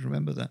think I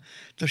remember that.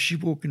 Does she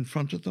walk in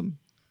front of them,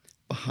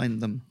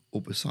 behind them,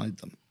 or beside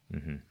them?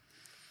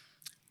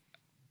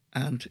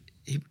 And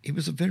he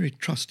was a very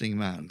trusting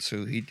man,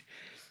 so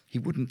he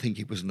wouldn't think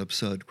it was an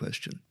absurd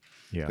question.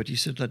 Yeah. But he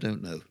said, I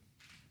don't know.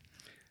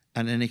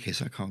 And in any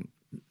case, I can't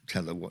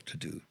tell her what to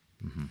do.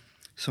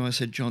 So I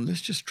said, John,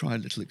 let's just try a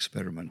little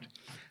experiment.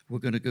 We're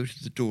going to go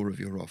to the door of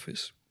your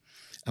office,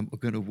 and we're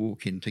going to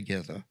walk in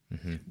together,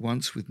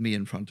 once with me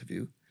in front of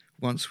you,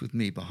 once with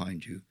me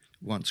behind you,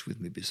 once with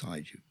me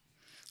beside you.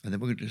 And then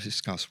we're going to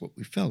discuss what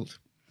we felt.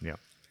 Yeah.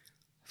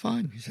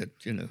 Fine, he said,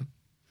 you know.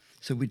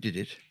 So we did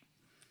it.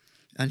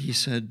 And he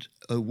said,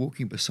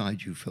 walking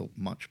beside you felt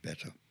much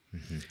better.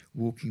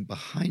 Walking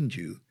behind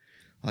you,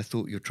 I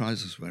thought your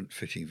trousers weren't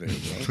fitting very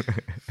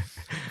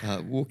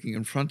well. Walking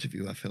in front of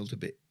you, I felt a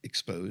bit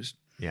exposed.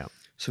 Yeah.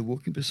 So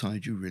walking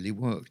beside you really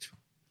worked.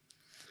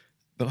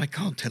 But I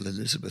can't tell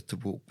Elizabeth to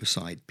walk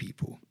beside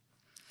people.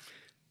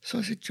 So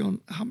I said,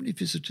 John, how many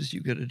visitors do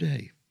you get a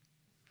day?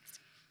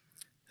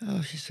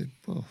 She said,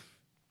 well,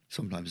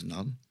 sometimes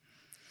none.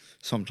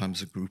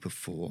 Sometimes a group of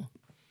 4.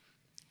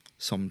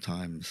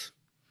 Sometimes,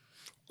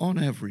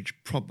 on average,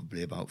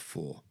 probably about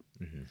 4.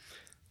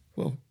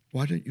 Well,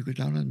 why don't you go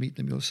down and meet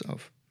them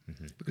yourself?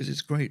 Because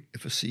it's great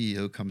if a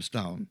CEO comes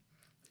down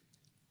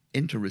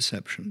into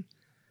reception,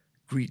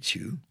 greets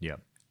you,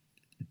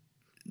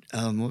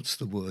 what's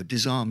the word,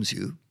 disarms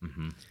you,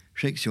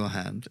 shakes your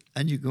hand,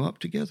 and you go up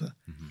together.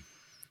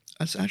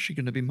 That's actually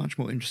going to be much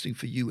more interesting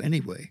for you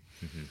anyway.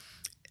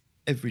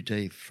 Every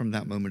day from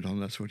that moment on,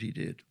 that's what he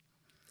did.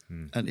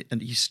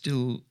 And he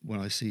still, when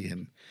I see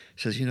him,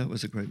 says, you know, it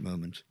was a great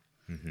moment.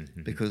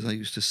 Because I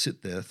used to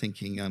sit there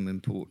thinking I'm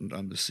important,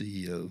 I'm the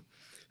CEO,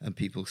 and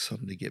people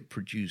suddenly get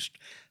produced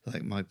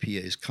like my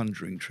PA's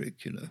conjuring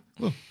trick, you know.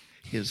 Well,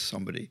 here's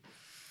somebody.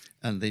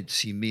 And they'd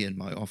see me in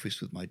my office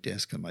with my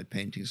desk and my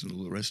paintings and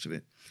all the rest of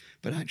it.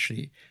 But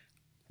actually,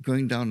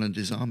 going down and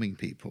disarming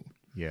people,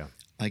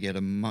 I get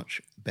a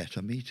much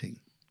better meeting.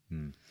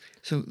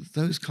 So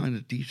those kind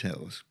of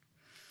details,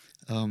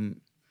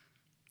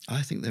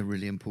 I think they're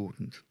really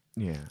important.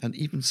 And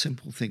even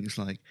simple things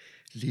like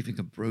leaving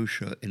a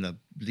brochure in a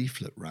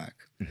leaflet rack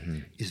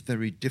is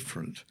very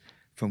different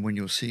from when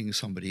you're seeing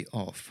somebody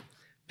off.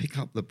 Pick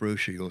up the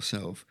brochure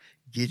yourself,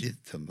 give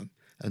it to them,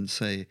 and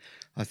say,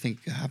 I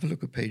think, have a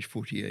look at page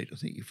 48. I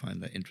think you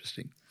find that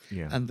interesting.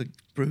 And the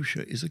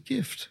brochure is a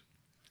gift.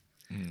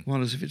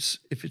 Whereas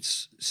if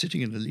it's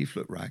sitting in a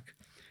leaflet rack,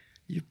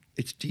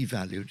 it's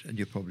devalued, and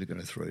you're probably going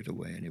to throw it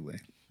away anyway.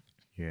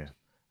 Yeah,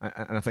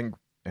 and I think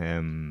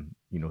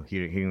you know,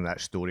 hearing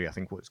that story, I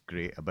think what's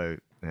great about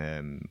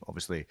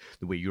obviously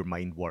the way your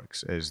mind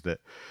works is that,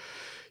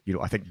 you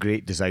know, I think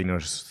great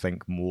designers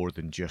think more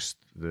than just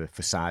the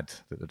facade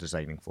that they're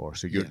designing for.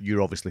 So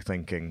you're obviously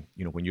thinking,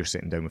 you know, when you're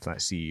sitting down with that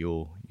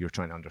CEO, you're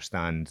trying to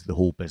understand the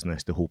whole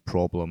business, the whole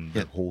problem,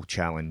 the whole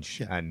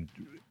challenge, and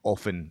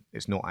often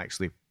it's not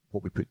actually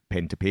what we put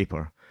pen to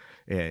paper.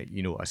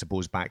 You know, I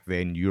suppose back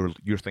then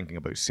you're thinking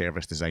about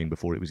service design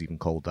before it was even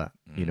called that.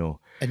 You know,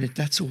 and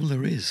that's all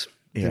there is.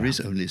 There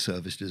is only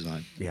service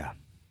design.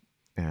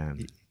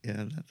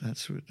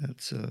 That's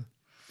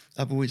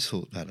I've always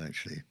thought that,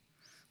 actually.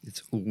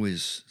 It's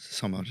always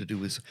somehow to do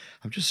with,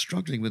 I'm just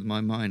struggling with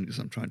my mind because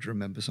I'm trying to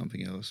remember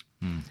something else.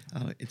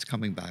 It's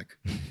coming back.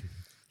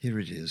 Here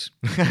it is.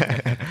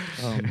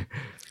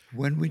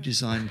 When we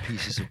design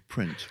pieces of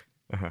print,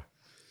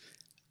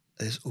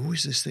 there's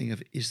always this thing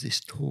of, is this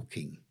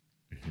talking?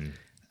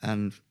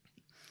 And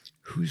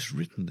who's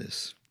written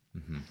this?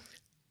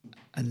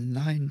 And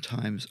 9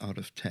 times out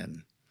of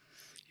 10,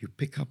 you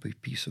pick up a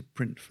piece of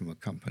print from a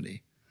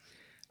company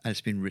and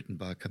it's been written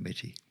by a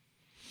committee.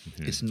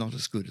 It's not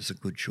as good as a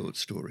good short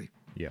story.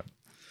 Yeah.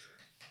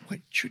 Well,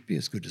 it should be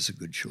as good as a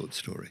good short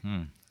story.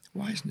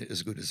 Why isn't it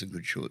as good as a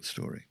good short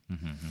story?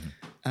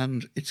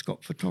 And it's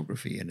got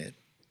photography in it,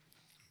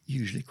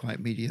 usually quite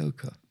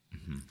mediocre.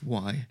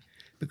 Why?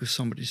 Because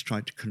somebody's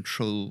tried to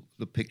control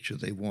the picture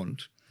they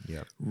want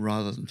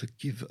rather than to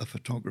give a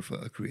photographer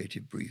a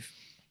creative brief.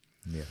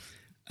 Yeah.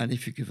 And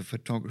if you give a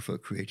photographer a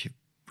creative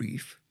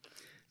brief,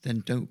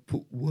 then don't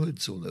put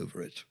words all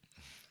over it.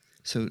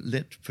 So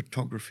let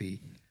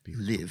photography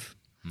live,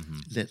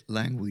 let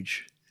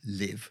language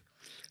live,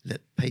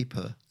 let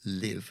paper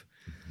live.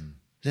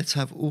 Let's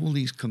have all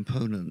these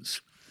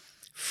components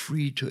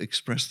free to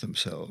express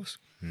themselves,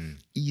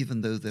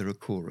 even though they're a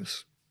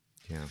chorus.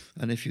 Yeah.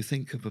 And if you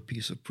think of a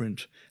piece of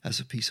print as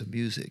a piece of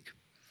music,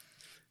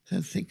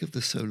 then think of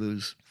the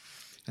solos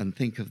and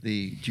think of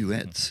the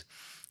duets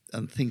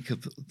and think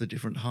of the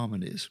different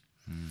harmonies.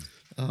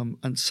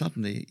 And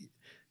suddenly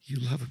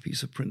you'll have a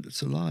piece of print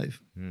that's alive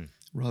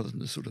rather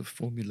than a sort of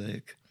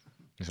formulaic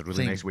It's a really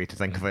thing. nice way to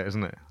think of it,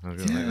 isn't it? I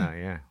really like that,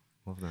 yeah.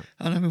 Love that.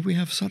 And I mean, we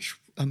have such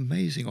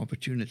amazing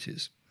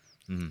opportunities.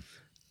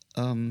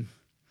 And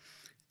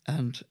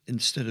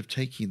instead of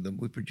taking them,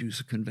 we produce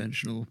a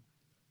conventional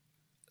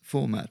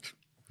format.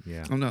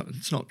 Yeah. Well, no,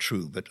 it's not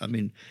true, but I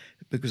mean,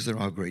 because there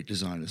are great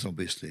designers,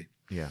 obviously.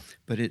 Yeah.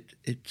 But it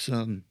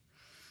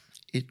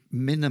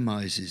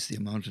minimizes the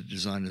amount of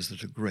designers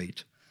that are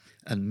great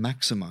and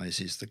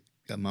maximizes the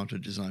amount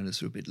of designers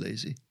who are a bit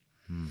lazy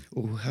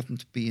or who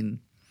haven't been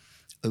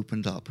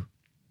opened up.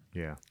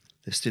 Yeah.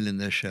 They're still in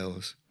their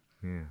shells.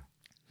 Yeah.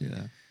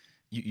 Yeah.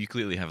 You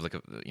clearly have like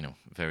a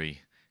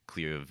very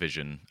clear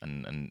vision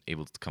and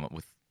able to come up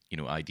with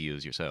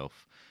ideas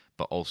yourself,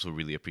 but also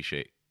really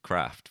appreciate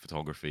craft,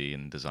 photography,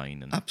 and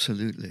design. And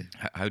Absolutely.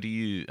 how do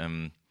you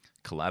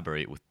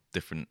collaborate with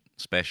different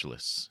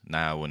specialists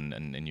now and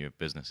in your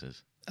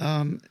businesses?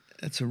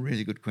 That's a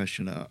really good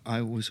question.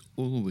 I was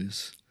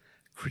always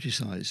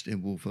criticized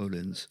in Wolf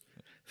Olins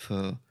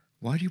for,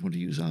 why do you want to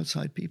use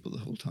outside people the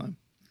whole time?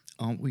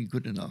 Aren't we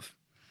good enough?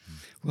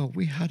 Well,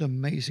 we had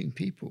amazing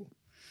people,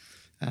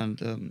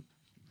 and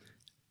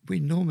we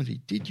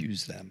normally did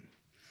use them.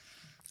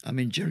 I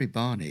mean, Jerry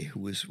Barney, who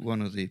was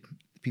one of the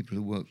people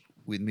who worked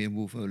with me in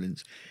Wolf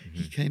Olins,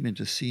 he came in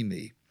to see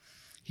me.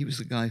 He was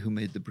the guy who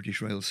made the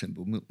British rail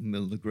symbol.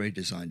 Milner Gray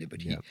designed it,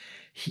 but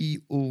he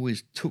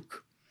always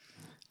took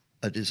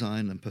a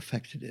design and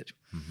perfected it.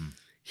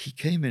 He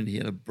came in, he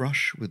had a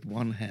brush with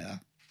one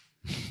hair,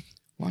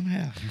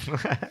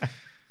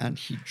 and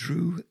he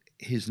drew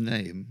his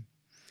name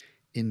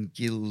in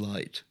gill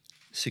light,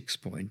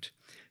 6-point.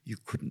 You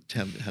couldn't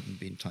tell it hadn't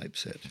been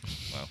typeset.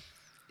 Wow.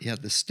 He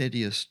had the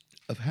steadiest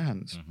of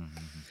hands.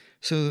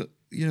 So,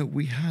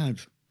 we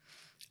had,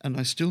 and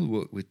I still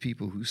work with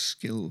people whose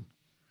skill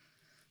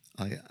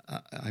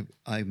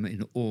I'm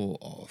in awe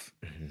of.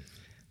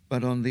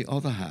 But on the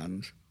other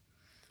hand,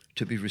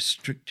 to be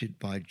restricted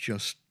by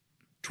just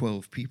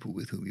 12 people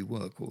with whom you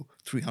work, or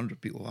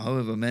 300 people,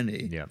 however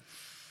many,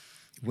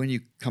 when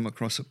you come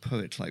across a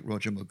poet like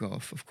Roger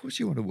McGough, of course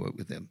you want to work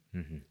with him.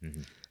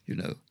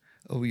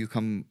 Or you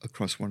come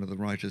across one of the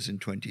writers in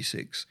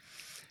 26,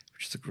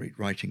 which is a great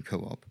writing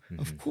co-op.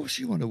 Of course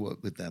you want to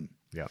work with them.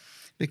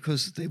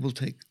 Because they will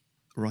take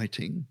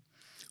writing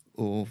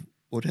or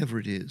whatever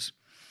it is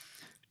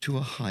to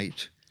a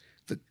height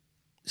that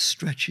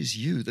stretches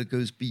you, that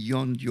goes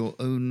beyond your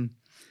own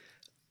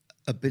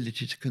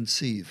ability to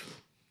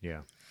conceive.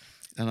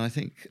 And I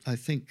think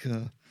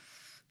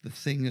the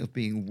thing of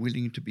being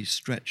willing to be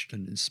stretched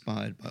and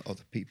inspired by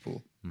other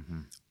people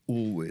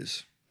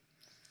always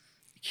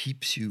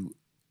keeps you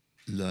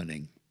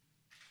learning.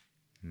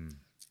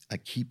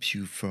 It keeps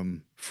you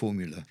from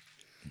formula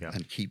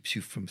and keeps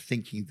you from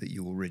thinking that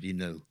you already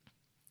know.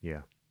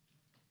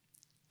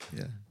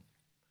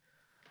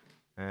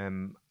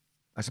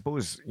 I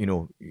suppose,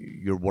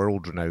 you're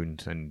world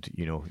renowned and,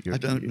 you're... I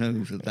don't know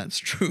that that's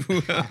true.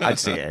 I'd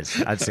say it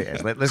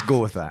is. Let's go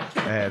with that.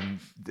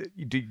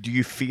 Do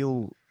you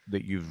feel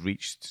that you've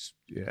reached,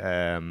 do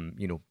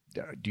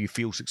you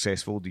feel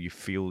successful? Do you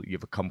feel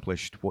you've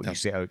accomplished what you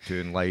set out to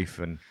in life?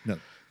 And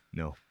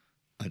No.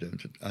 I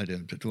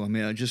don't at all. I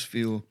mean, I just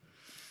feel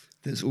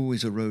there's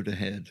always a road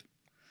ahead,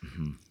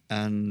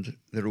 and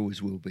there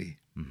always will be.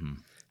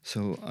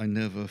 So I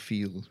never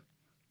feel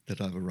that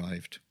I've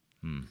arrived,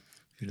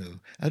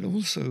 And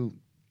also,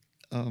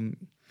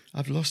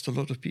 I've lost a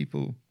lot of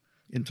people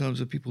in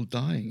terms of people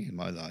dying in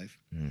my life.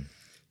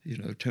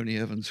 Tony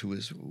Evans, who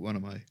was one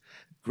of my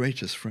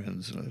greatest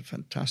friends and a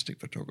fantastic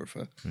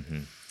photographer,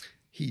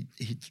 he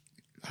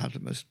had the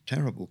most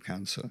terrible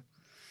cancer,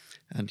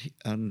 and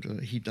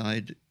he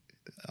died.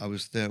 I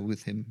was there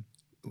with him,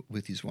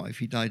 with his wife.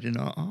 He died in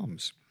our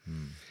arms.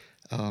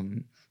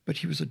 But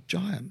he was a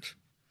giant,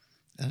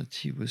 and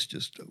he was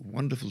just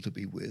wonderful to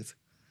be with.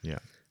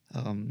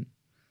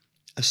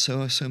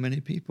 So are so many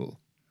people.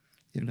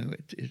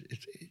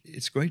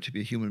 It's great to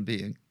be a human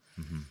being.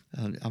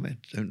 And I mean,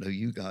 I don't know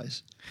you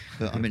guys,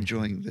 but I'm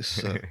enjoying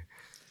this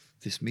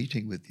this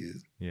meeting with you.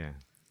 Yeah.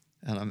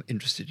 And I'm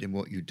interested in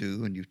what you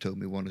do. And you've told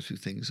me one or two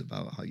things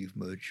about how you've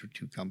merged your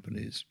two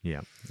companies.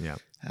 Yeah. Yeah.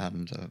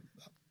 And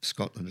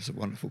Scotland is a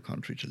wonderful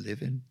country to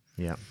live in.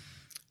 Yeah.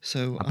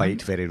 So A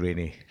bite very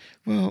rainy.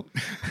 Well,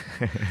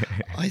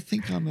 I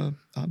think I'm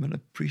an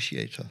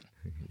appreciator.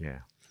 Yeah.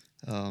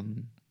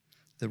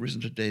 There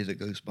isn't a day that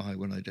goes by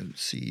when I don't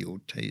see or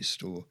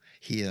taste or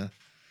hear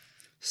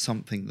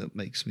something that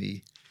makes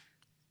me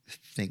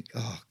think,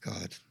 oh,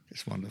 God,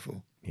 it's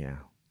wonderful. Yeah.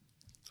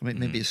 I mean,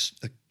 maybe it's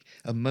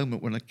a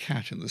moment when a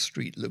cat in the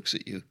street looks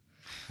at you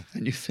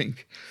and you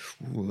think,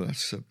 oh,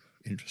 that's an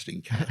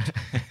interesting cat.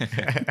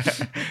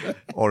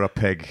 Or a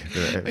pig.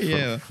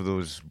 Yeah. For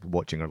those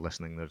watching or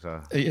listening, there's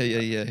a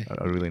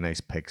really nice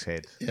pig's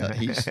head. Yeah,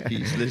 he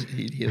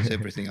hears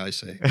everything I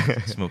say.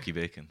 Smoky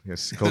bacon.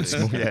 It's called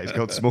it's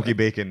called Smoky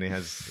Bacon. He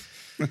has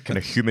kind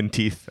of human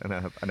teeth and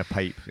a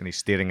pipe, and he's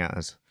staring at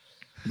us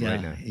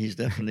right now. He's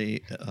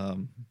definitely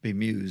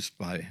bemused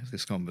by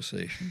this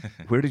conversation.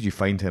 Where did you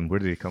find him? Where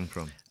did he come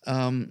from?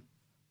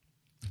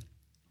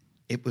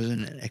 It was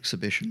in an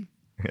exhibition.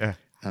 Yeah.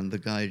 And the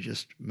guy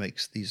just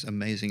makes these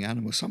amazing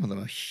animals. Some of them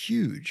are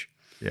huge.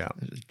 Yeah.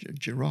 A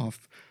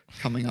giraffe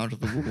coming out of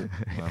the wall.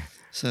 Wow.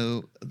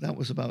 So that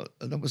was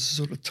a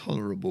sort of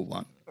tolerable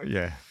one.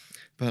 Yeah.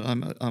 But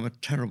I'm a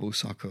terrible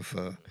sucker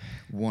for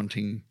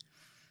wanting.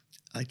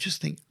 I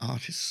just think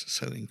art is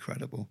so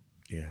incredible.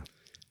 Yeah.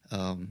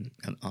 And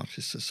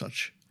artists are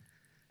such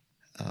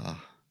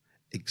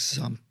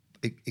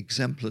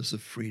exemplars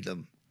of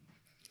freedom.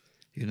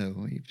 You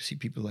know, you see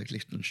people like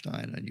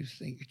Liechtenstein and you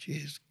think,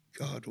 geez,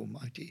 God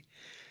almighty,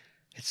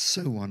 it's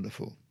so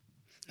wonderful.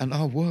 And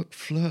our work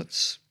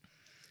flirts.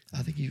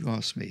 I think you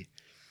asked me,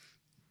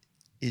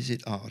 is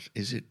it art?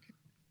 Is it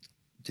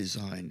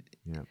design?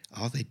 Yeah.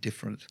 Are they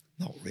different?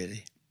 Not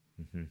really.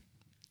 Mm-hmm.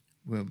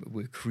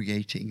 We're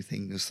creating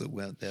things that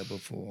weren't there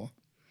before.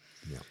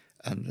 Yeah.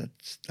 And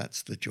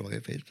that's the joy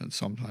of it. And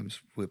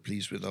sometimes we're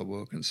pleased with our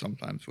work and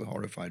sometimes we're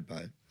horrified by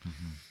it.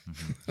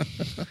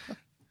 Mm-hmm.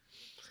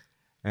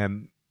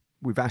 Mm-hmm.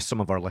 We've asked some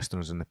of our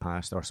listeners in the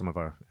past, or some of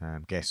our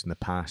guests in the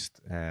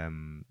past,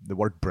 the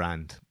word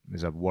brand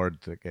is a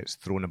word that gets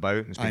thrown about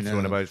and it's been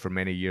thrown about for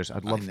many years.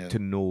 I'd love to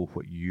know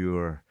what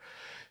your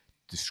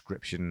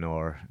description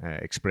or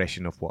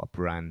expression of what a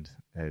brand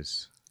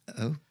is.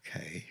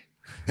 Okay.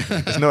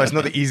 It's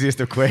not the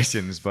easiest of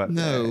questions, but...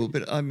 No,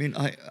 but I mean,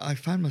 I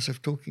find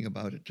myself talking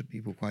about it to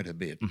people quite a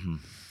bit. Mm-hmm.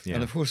 Yeah.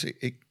 And of course,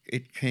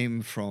 it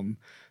came from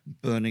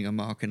burning a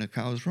mark in a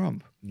cow's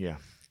rump. Yeah.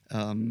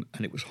 And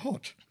it was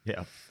hot.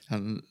 Yeah.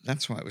 And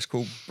that's why it was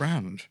called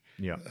brand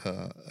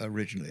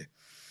originally.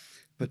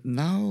 But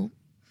now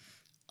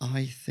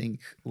I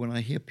think when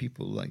I hear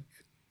people like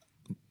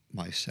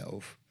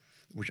myself,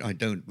 which I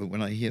don't, but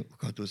when I hear,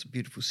 God, there was a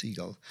beautiful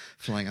seagull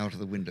flying out of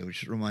the window,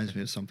 which reminds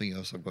me of something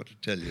else I've got to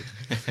tell you.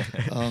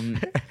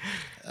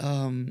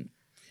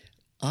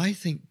 I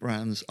think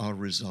brands are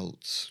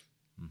results.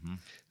 Mm-hmm.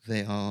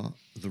 They are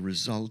the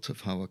result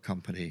of how a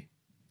company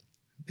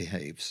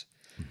behaves.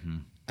 Mm-hmm.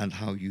 And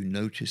how you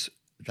notice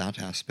that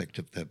aspect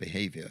of their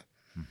behavior,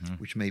 mm-hmm.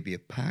 which may be a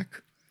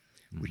pack,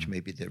 mm-hmm. which may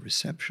be their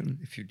reception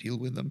if you deal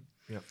with them.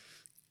 Yep.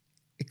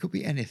 It could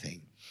be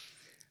anything.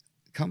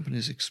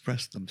 Companies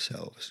express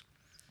themselves.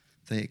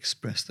 They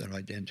express their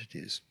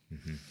identities.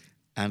 Mm-hmm.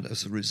 And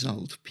as a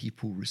result,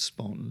 people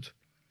respond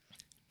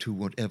to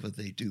whatever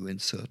they do in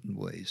certain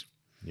ways.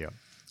 Yeah.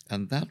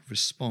 And that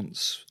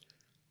response,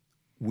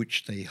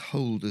 which they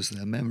hold as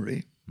their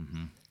memory,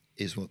 mm-hmm.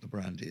 is what the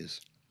brand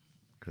is.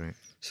 Great.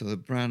 So the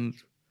brand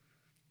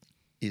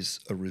is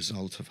a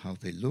result of how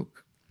they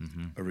look,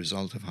 mm-hmm. a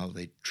result of how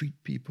they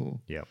treat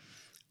people, Yeah.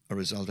 a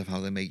result of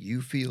how they make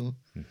you feel,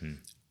 Mm-hmm.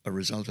 a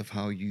result of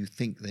how you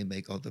think they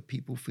make other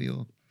people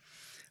feel,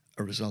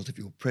 a result of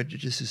your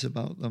prejudices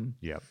about them.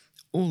 Yeah.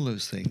 All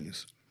those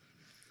things,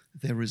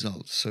 they're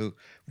results. So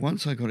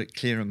once I got it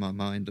clear in my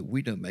mind that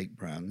we don't make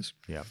brands,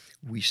 Yeah.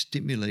 we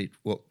stimulate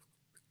what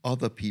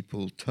other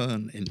people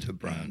turn into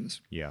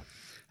brands. Yeah.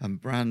 And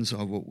brands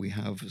are what we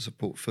have as a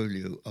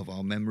portfolio of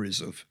our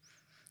memories of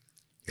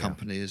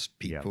companies,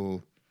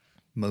 people,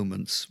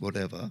 moments,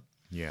 whatever.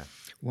 Yeah.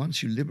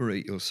 Once you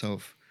liberate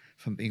yourself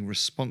from being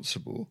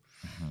responsible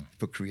mm-hmm.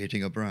 for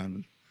creating a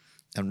brand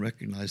and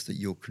recognize that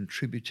you're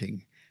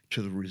contributing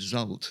to the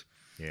result,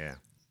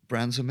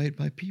 brands are made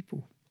by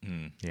people.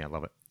 Mm. Yeah, I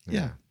love it.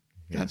 Yeah.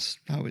 That's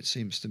how it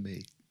seems to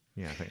me.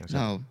 Yeah, I think that's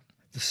Now,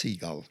 the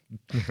seagull.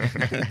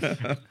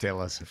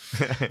 Tell us.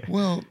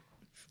 Well,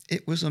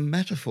 it was a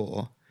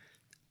metaphor.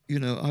 You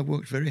know, I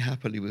worked very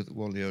happily with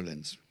Wally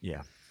Olins.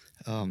 Yeah.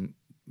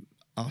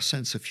 Our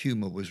sense of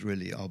humor was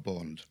really our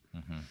bond.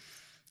 Mm-hmm.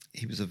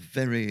 He was a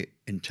very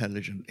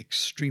intelligent,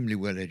 extremely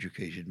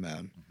well-educated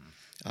man.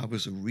 Mm-hmm. I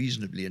was a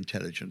reasonably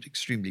intelligent,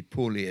 extremely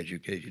poorly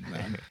educated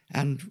man.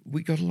 And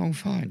we got along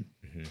fine.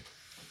 Mm-hmm.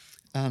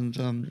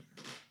 And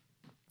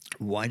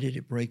why did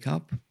it break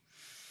up?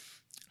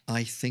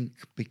 I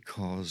think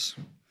because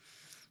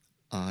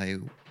I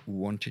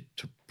wanted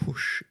to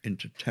push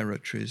into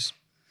territories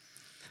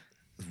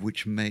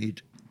which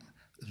made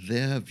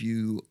their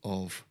view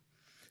of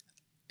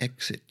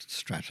exit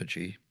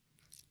strategy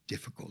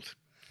difficult.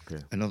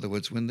 Okay. In other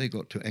words, when they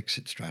got to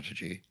exit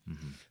strategy,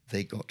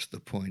 they got to the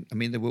point. I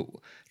mean, they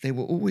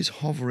were always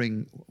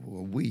hovering,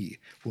 or we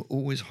were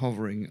always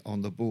hovering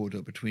on the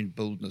border between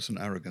boldness and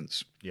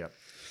arrogance. Yeah.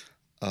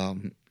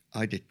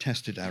 I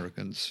detested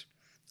arrogance.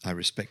 I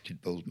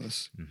respected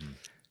boldness.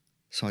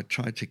 So I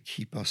tried to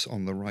keep us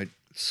on the right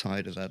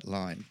side of that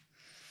line.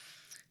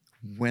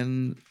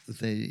 When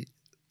they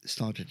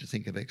started to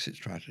think of exit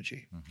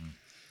strategy,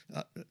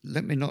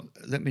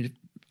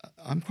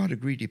 I'm quite a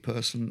greedy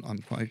person. I'm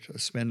quite a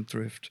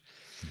spendthrift.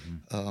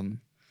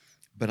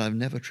 But I've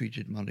never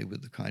treated money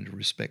with the kind of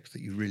respect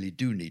that you really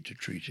do need to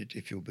treat it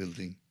if you're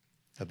building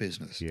a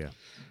business. Yeah.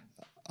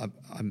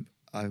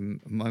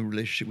 My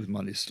relationship with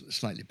money is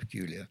slightly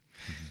peculiar.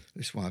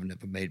 That's why I've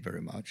never made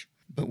very much.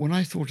 But when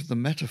I thought of the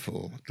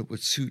metaphor that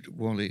would suit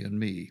Wally and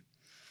me,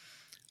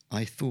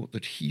 I thought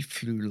that he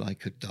flew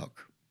like a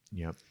duck.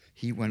 Yep.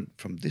 He went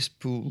from this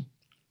pool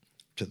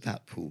to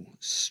that pool,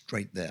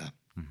 straight there.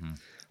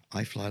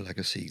 I fly like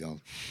a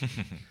seagull.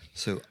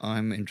 So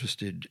I'm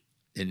interested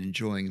in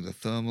enjoying the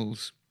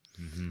thermals.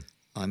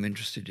 I'm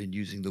interested in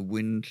using the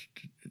wind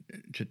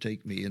to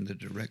take me in the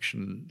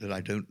direction that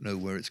I don't know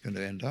where it's going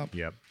to end up.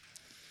 Yep.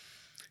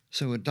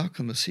 So a duck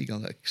and a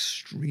seagull are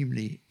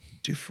extremely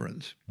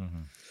different,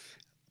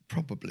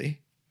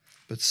 probably,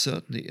 but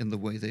certainly in the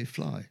way they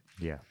fly.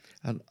 Yeah.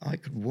 And I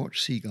could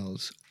watch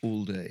seagulls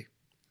all day.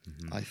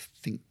 I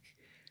think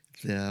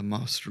their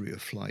mastery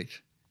of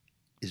flight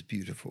is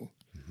beautiful.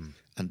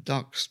 And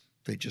ducks,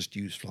 they just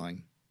use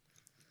flying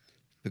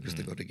because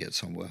they've got to get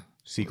somewhere.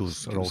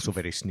 Seagulls are also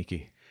very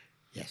sneaky.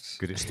 Yes.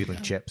 Good at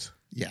stealing chips.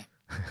 Yeah.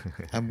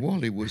 And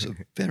Wally was a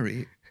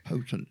very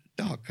potent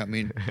duck. I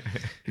mean,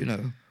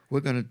 we're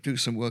going to do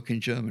some work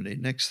in Germany.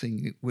 Next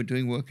thing, we're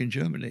doing work in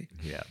Germany.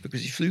 Yeah.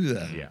 Because he flew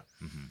there. Yeah.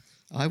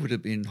 I would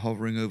have been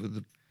hovering over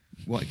the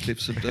white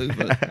cliffs of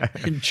Dover,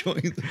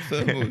 enjoying the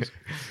thermals.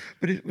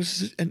 But it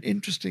was an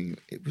interesting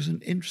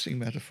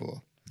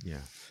metaphor.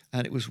 Yeah.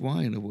 And it was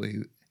why, in a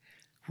way,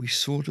 we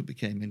sort of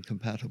became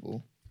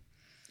incompatible.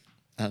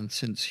 And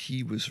since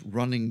he was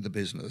running the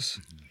business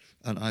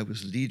and I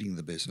was leading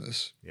the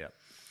business,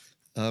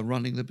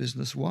 running the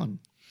business won.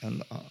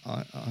 And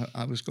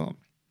I was gone.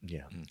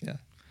 Yeah. Yeah.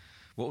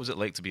 What was it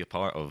like to be a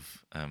part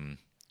of,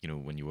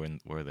 when you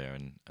were there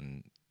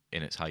and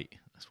in its height,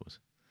 I suppose?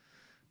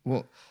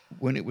 Well,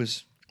 when it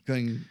was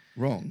going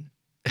wrong.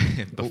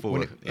 But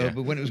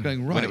when it was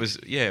going right. When it was,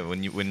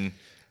 when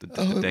the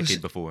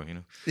decade before,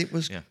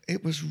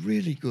 It was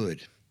really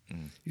good.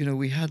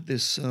 We had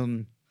this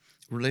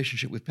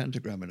relationship with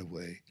Pentagram in a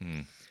way,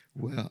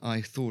 where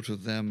I thought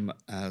of them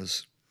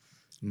as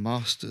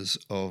masters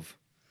of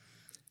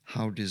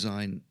how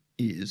design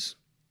is,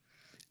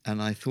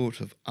 and I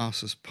thought of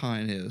us as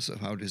pioneers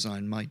of how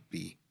design might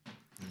be.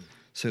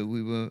 So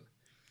we were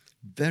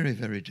very,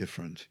 very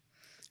different.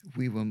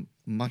 We were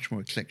much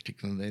more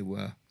eclectic than they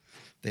were.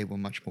 They were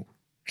much more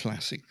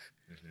classic,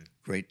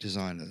 great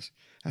designers.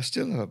 I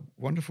still have a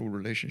wonderful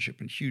relationship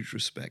and huge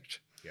respect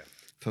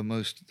for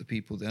most of the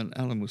people there. And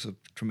Alan was a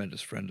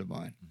tremendous friend of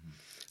mine.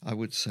 I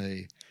would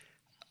say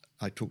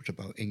I talked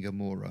about Inga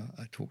Mora.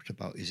 I talked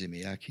about Issey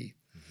Miyake.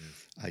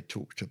 I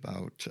talked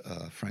about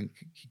Frank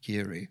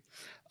Gehry.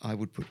 I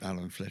would put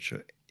Alan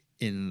Fletcher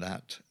in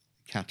that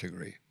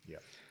category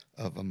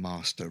of a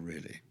master,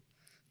 really,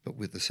 but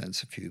with a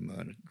sense of humor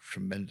and a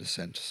tremendous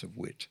sense of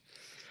wit.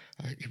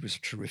 He was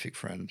a terrific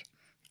friend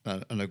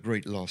and a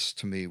great loss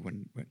to me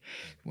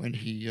when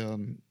he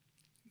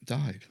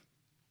died.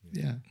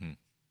 Yeah.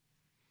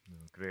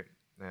 Great.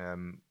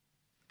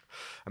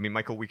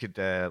 Michael, we could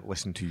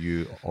listen to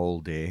you all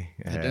day.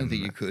 I don't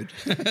think you could.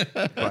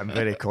 But I'm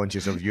very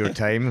conscious of your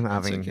time,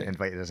 having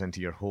invited us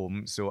into your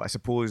home. So I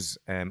suppose,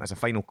 as a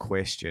final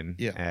question,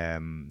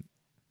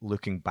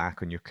 looking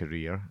back on your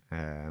career,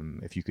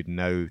 if you could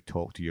now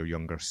talk to your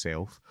younger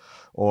self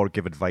or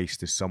give advice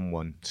to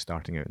someone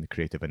starting out in the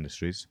creative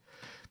industries,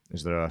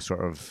 is there a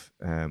sort of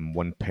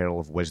one pearl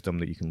of wisdom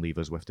that you can leave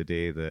us with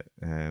today that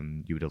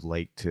you would have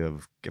liked to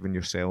have given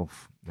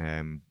yourself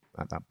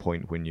at that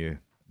point when you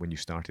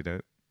started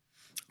out?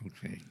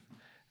 Okay.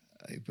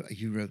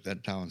 You wrote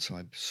that down, so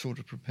I sort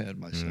of prepared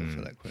myself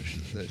for that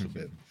question a little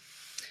bit.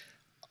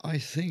 I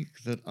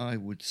think that I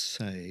would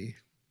say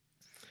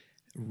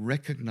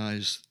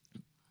recognize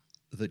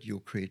that your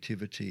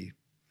creativity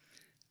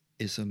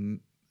is a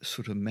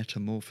sort of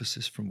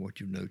metamorphosis from what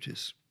you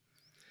notice,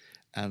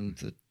 and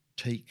that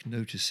take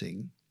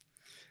noticing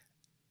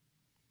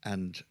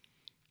and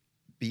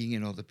being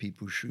in other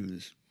people's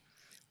shoes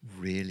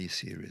really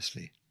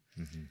seriously,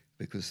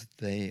 because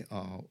they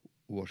are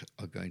what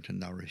are going to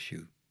nourish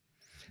you.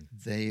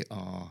 They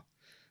are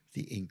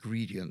the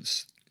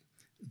ingredients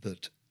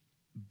that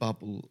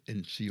bubble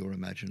into your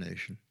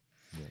imagination.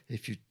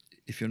 If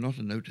you're not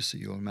a noticer,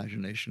 your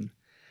imagination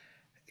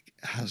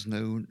has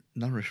no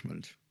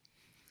nourishment.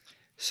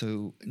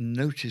 So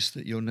notice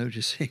that you're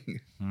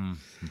noticing,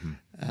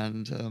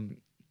 and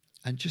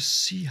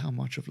just see how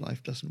much of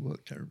life doesn't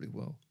work terribly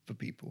well for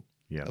people.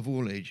 of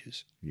all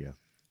ages. Yeah.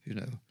 You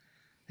know,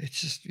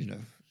 it's just,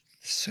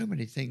 so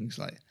many things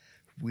like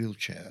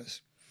wheelchairs,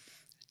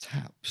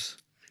 taps,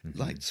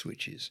 light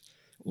switches,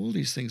 all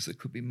these things that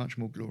could be much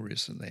more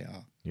glorious than they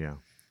are. Yeah.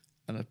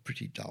 And are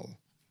pretty dull.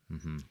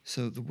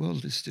 So the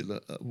world is still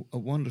a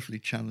wonderfully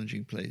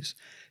challenging place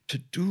to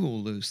do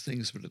all those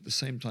things, but at the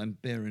same time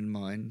bear in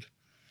mind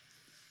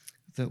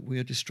that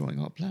we're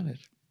destroying our planet.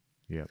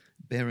 Yeah.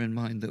 Bear in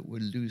mind that we're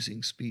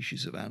losing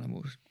species of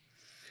animals.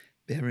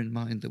 Bear in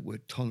mind that we're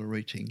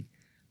tolerating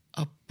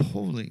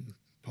appalling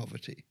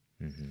poverty.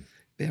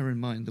 Bear in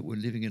mind that we're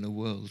living in a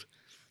world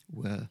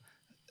where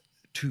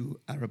 2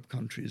 Arab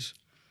countries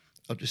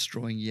are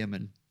destroying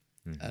Yemen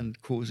and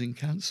causing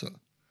cancer.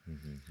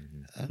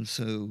 And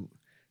so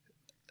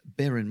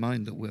bear in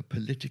mind that we're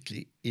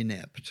politically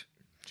inept.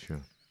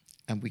 Sure.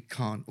 And we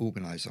can't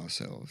organize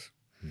ourselves.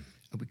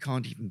 And we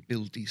can't even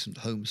build decent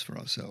homes for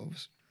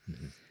ourselves.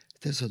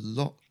 There's a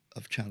lot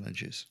of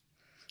challenges.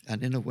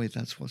 And in a way,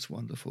 that's what's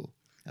wonderful.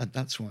 And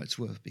that's why it's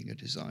worth being a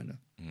designer.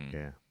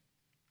 Yeah.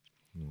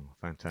 Oh,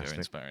 fantastic. Very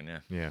inspiring, yeah.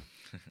 Yeah.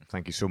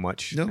 Thank you so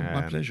much. No,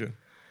 my pleasure.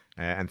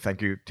 And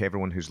thank you to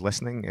everyone who's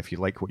listening. If you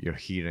like what you're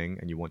hearing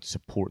and you want to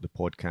support the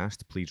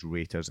podcast, please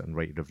rate us and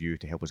write a review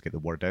to help us get the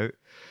word out.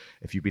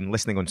 If you've been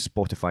listening on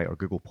Spotify or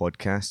Google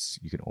Podcasts,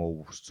 you can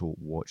also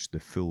watch the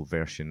full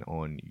version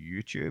on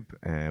YouTube.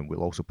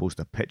 We'll also post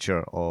a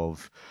picture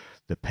of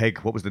the pig.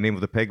 What was the name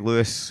of the pig,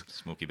 Lewis?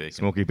 Smoky Bacon.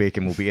 Smoky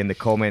Bacon will be in the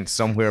comments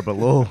somewhere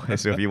below.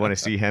 So if you want to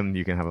see him,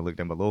 you can have a look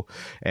down below.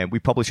 We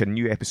publish a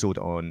new episode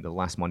on the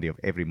last Monday of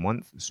every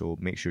month. So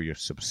make sure you're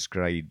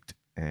subscribed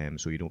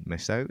so you don't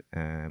miss out.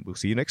 We'll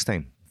see you next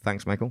time.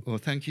 Thanks, Michael. Well,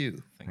 thank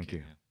you. Thank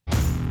you.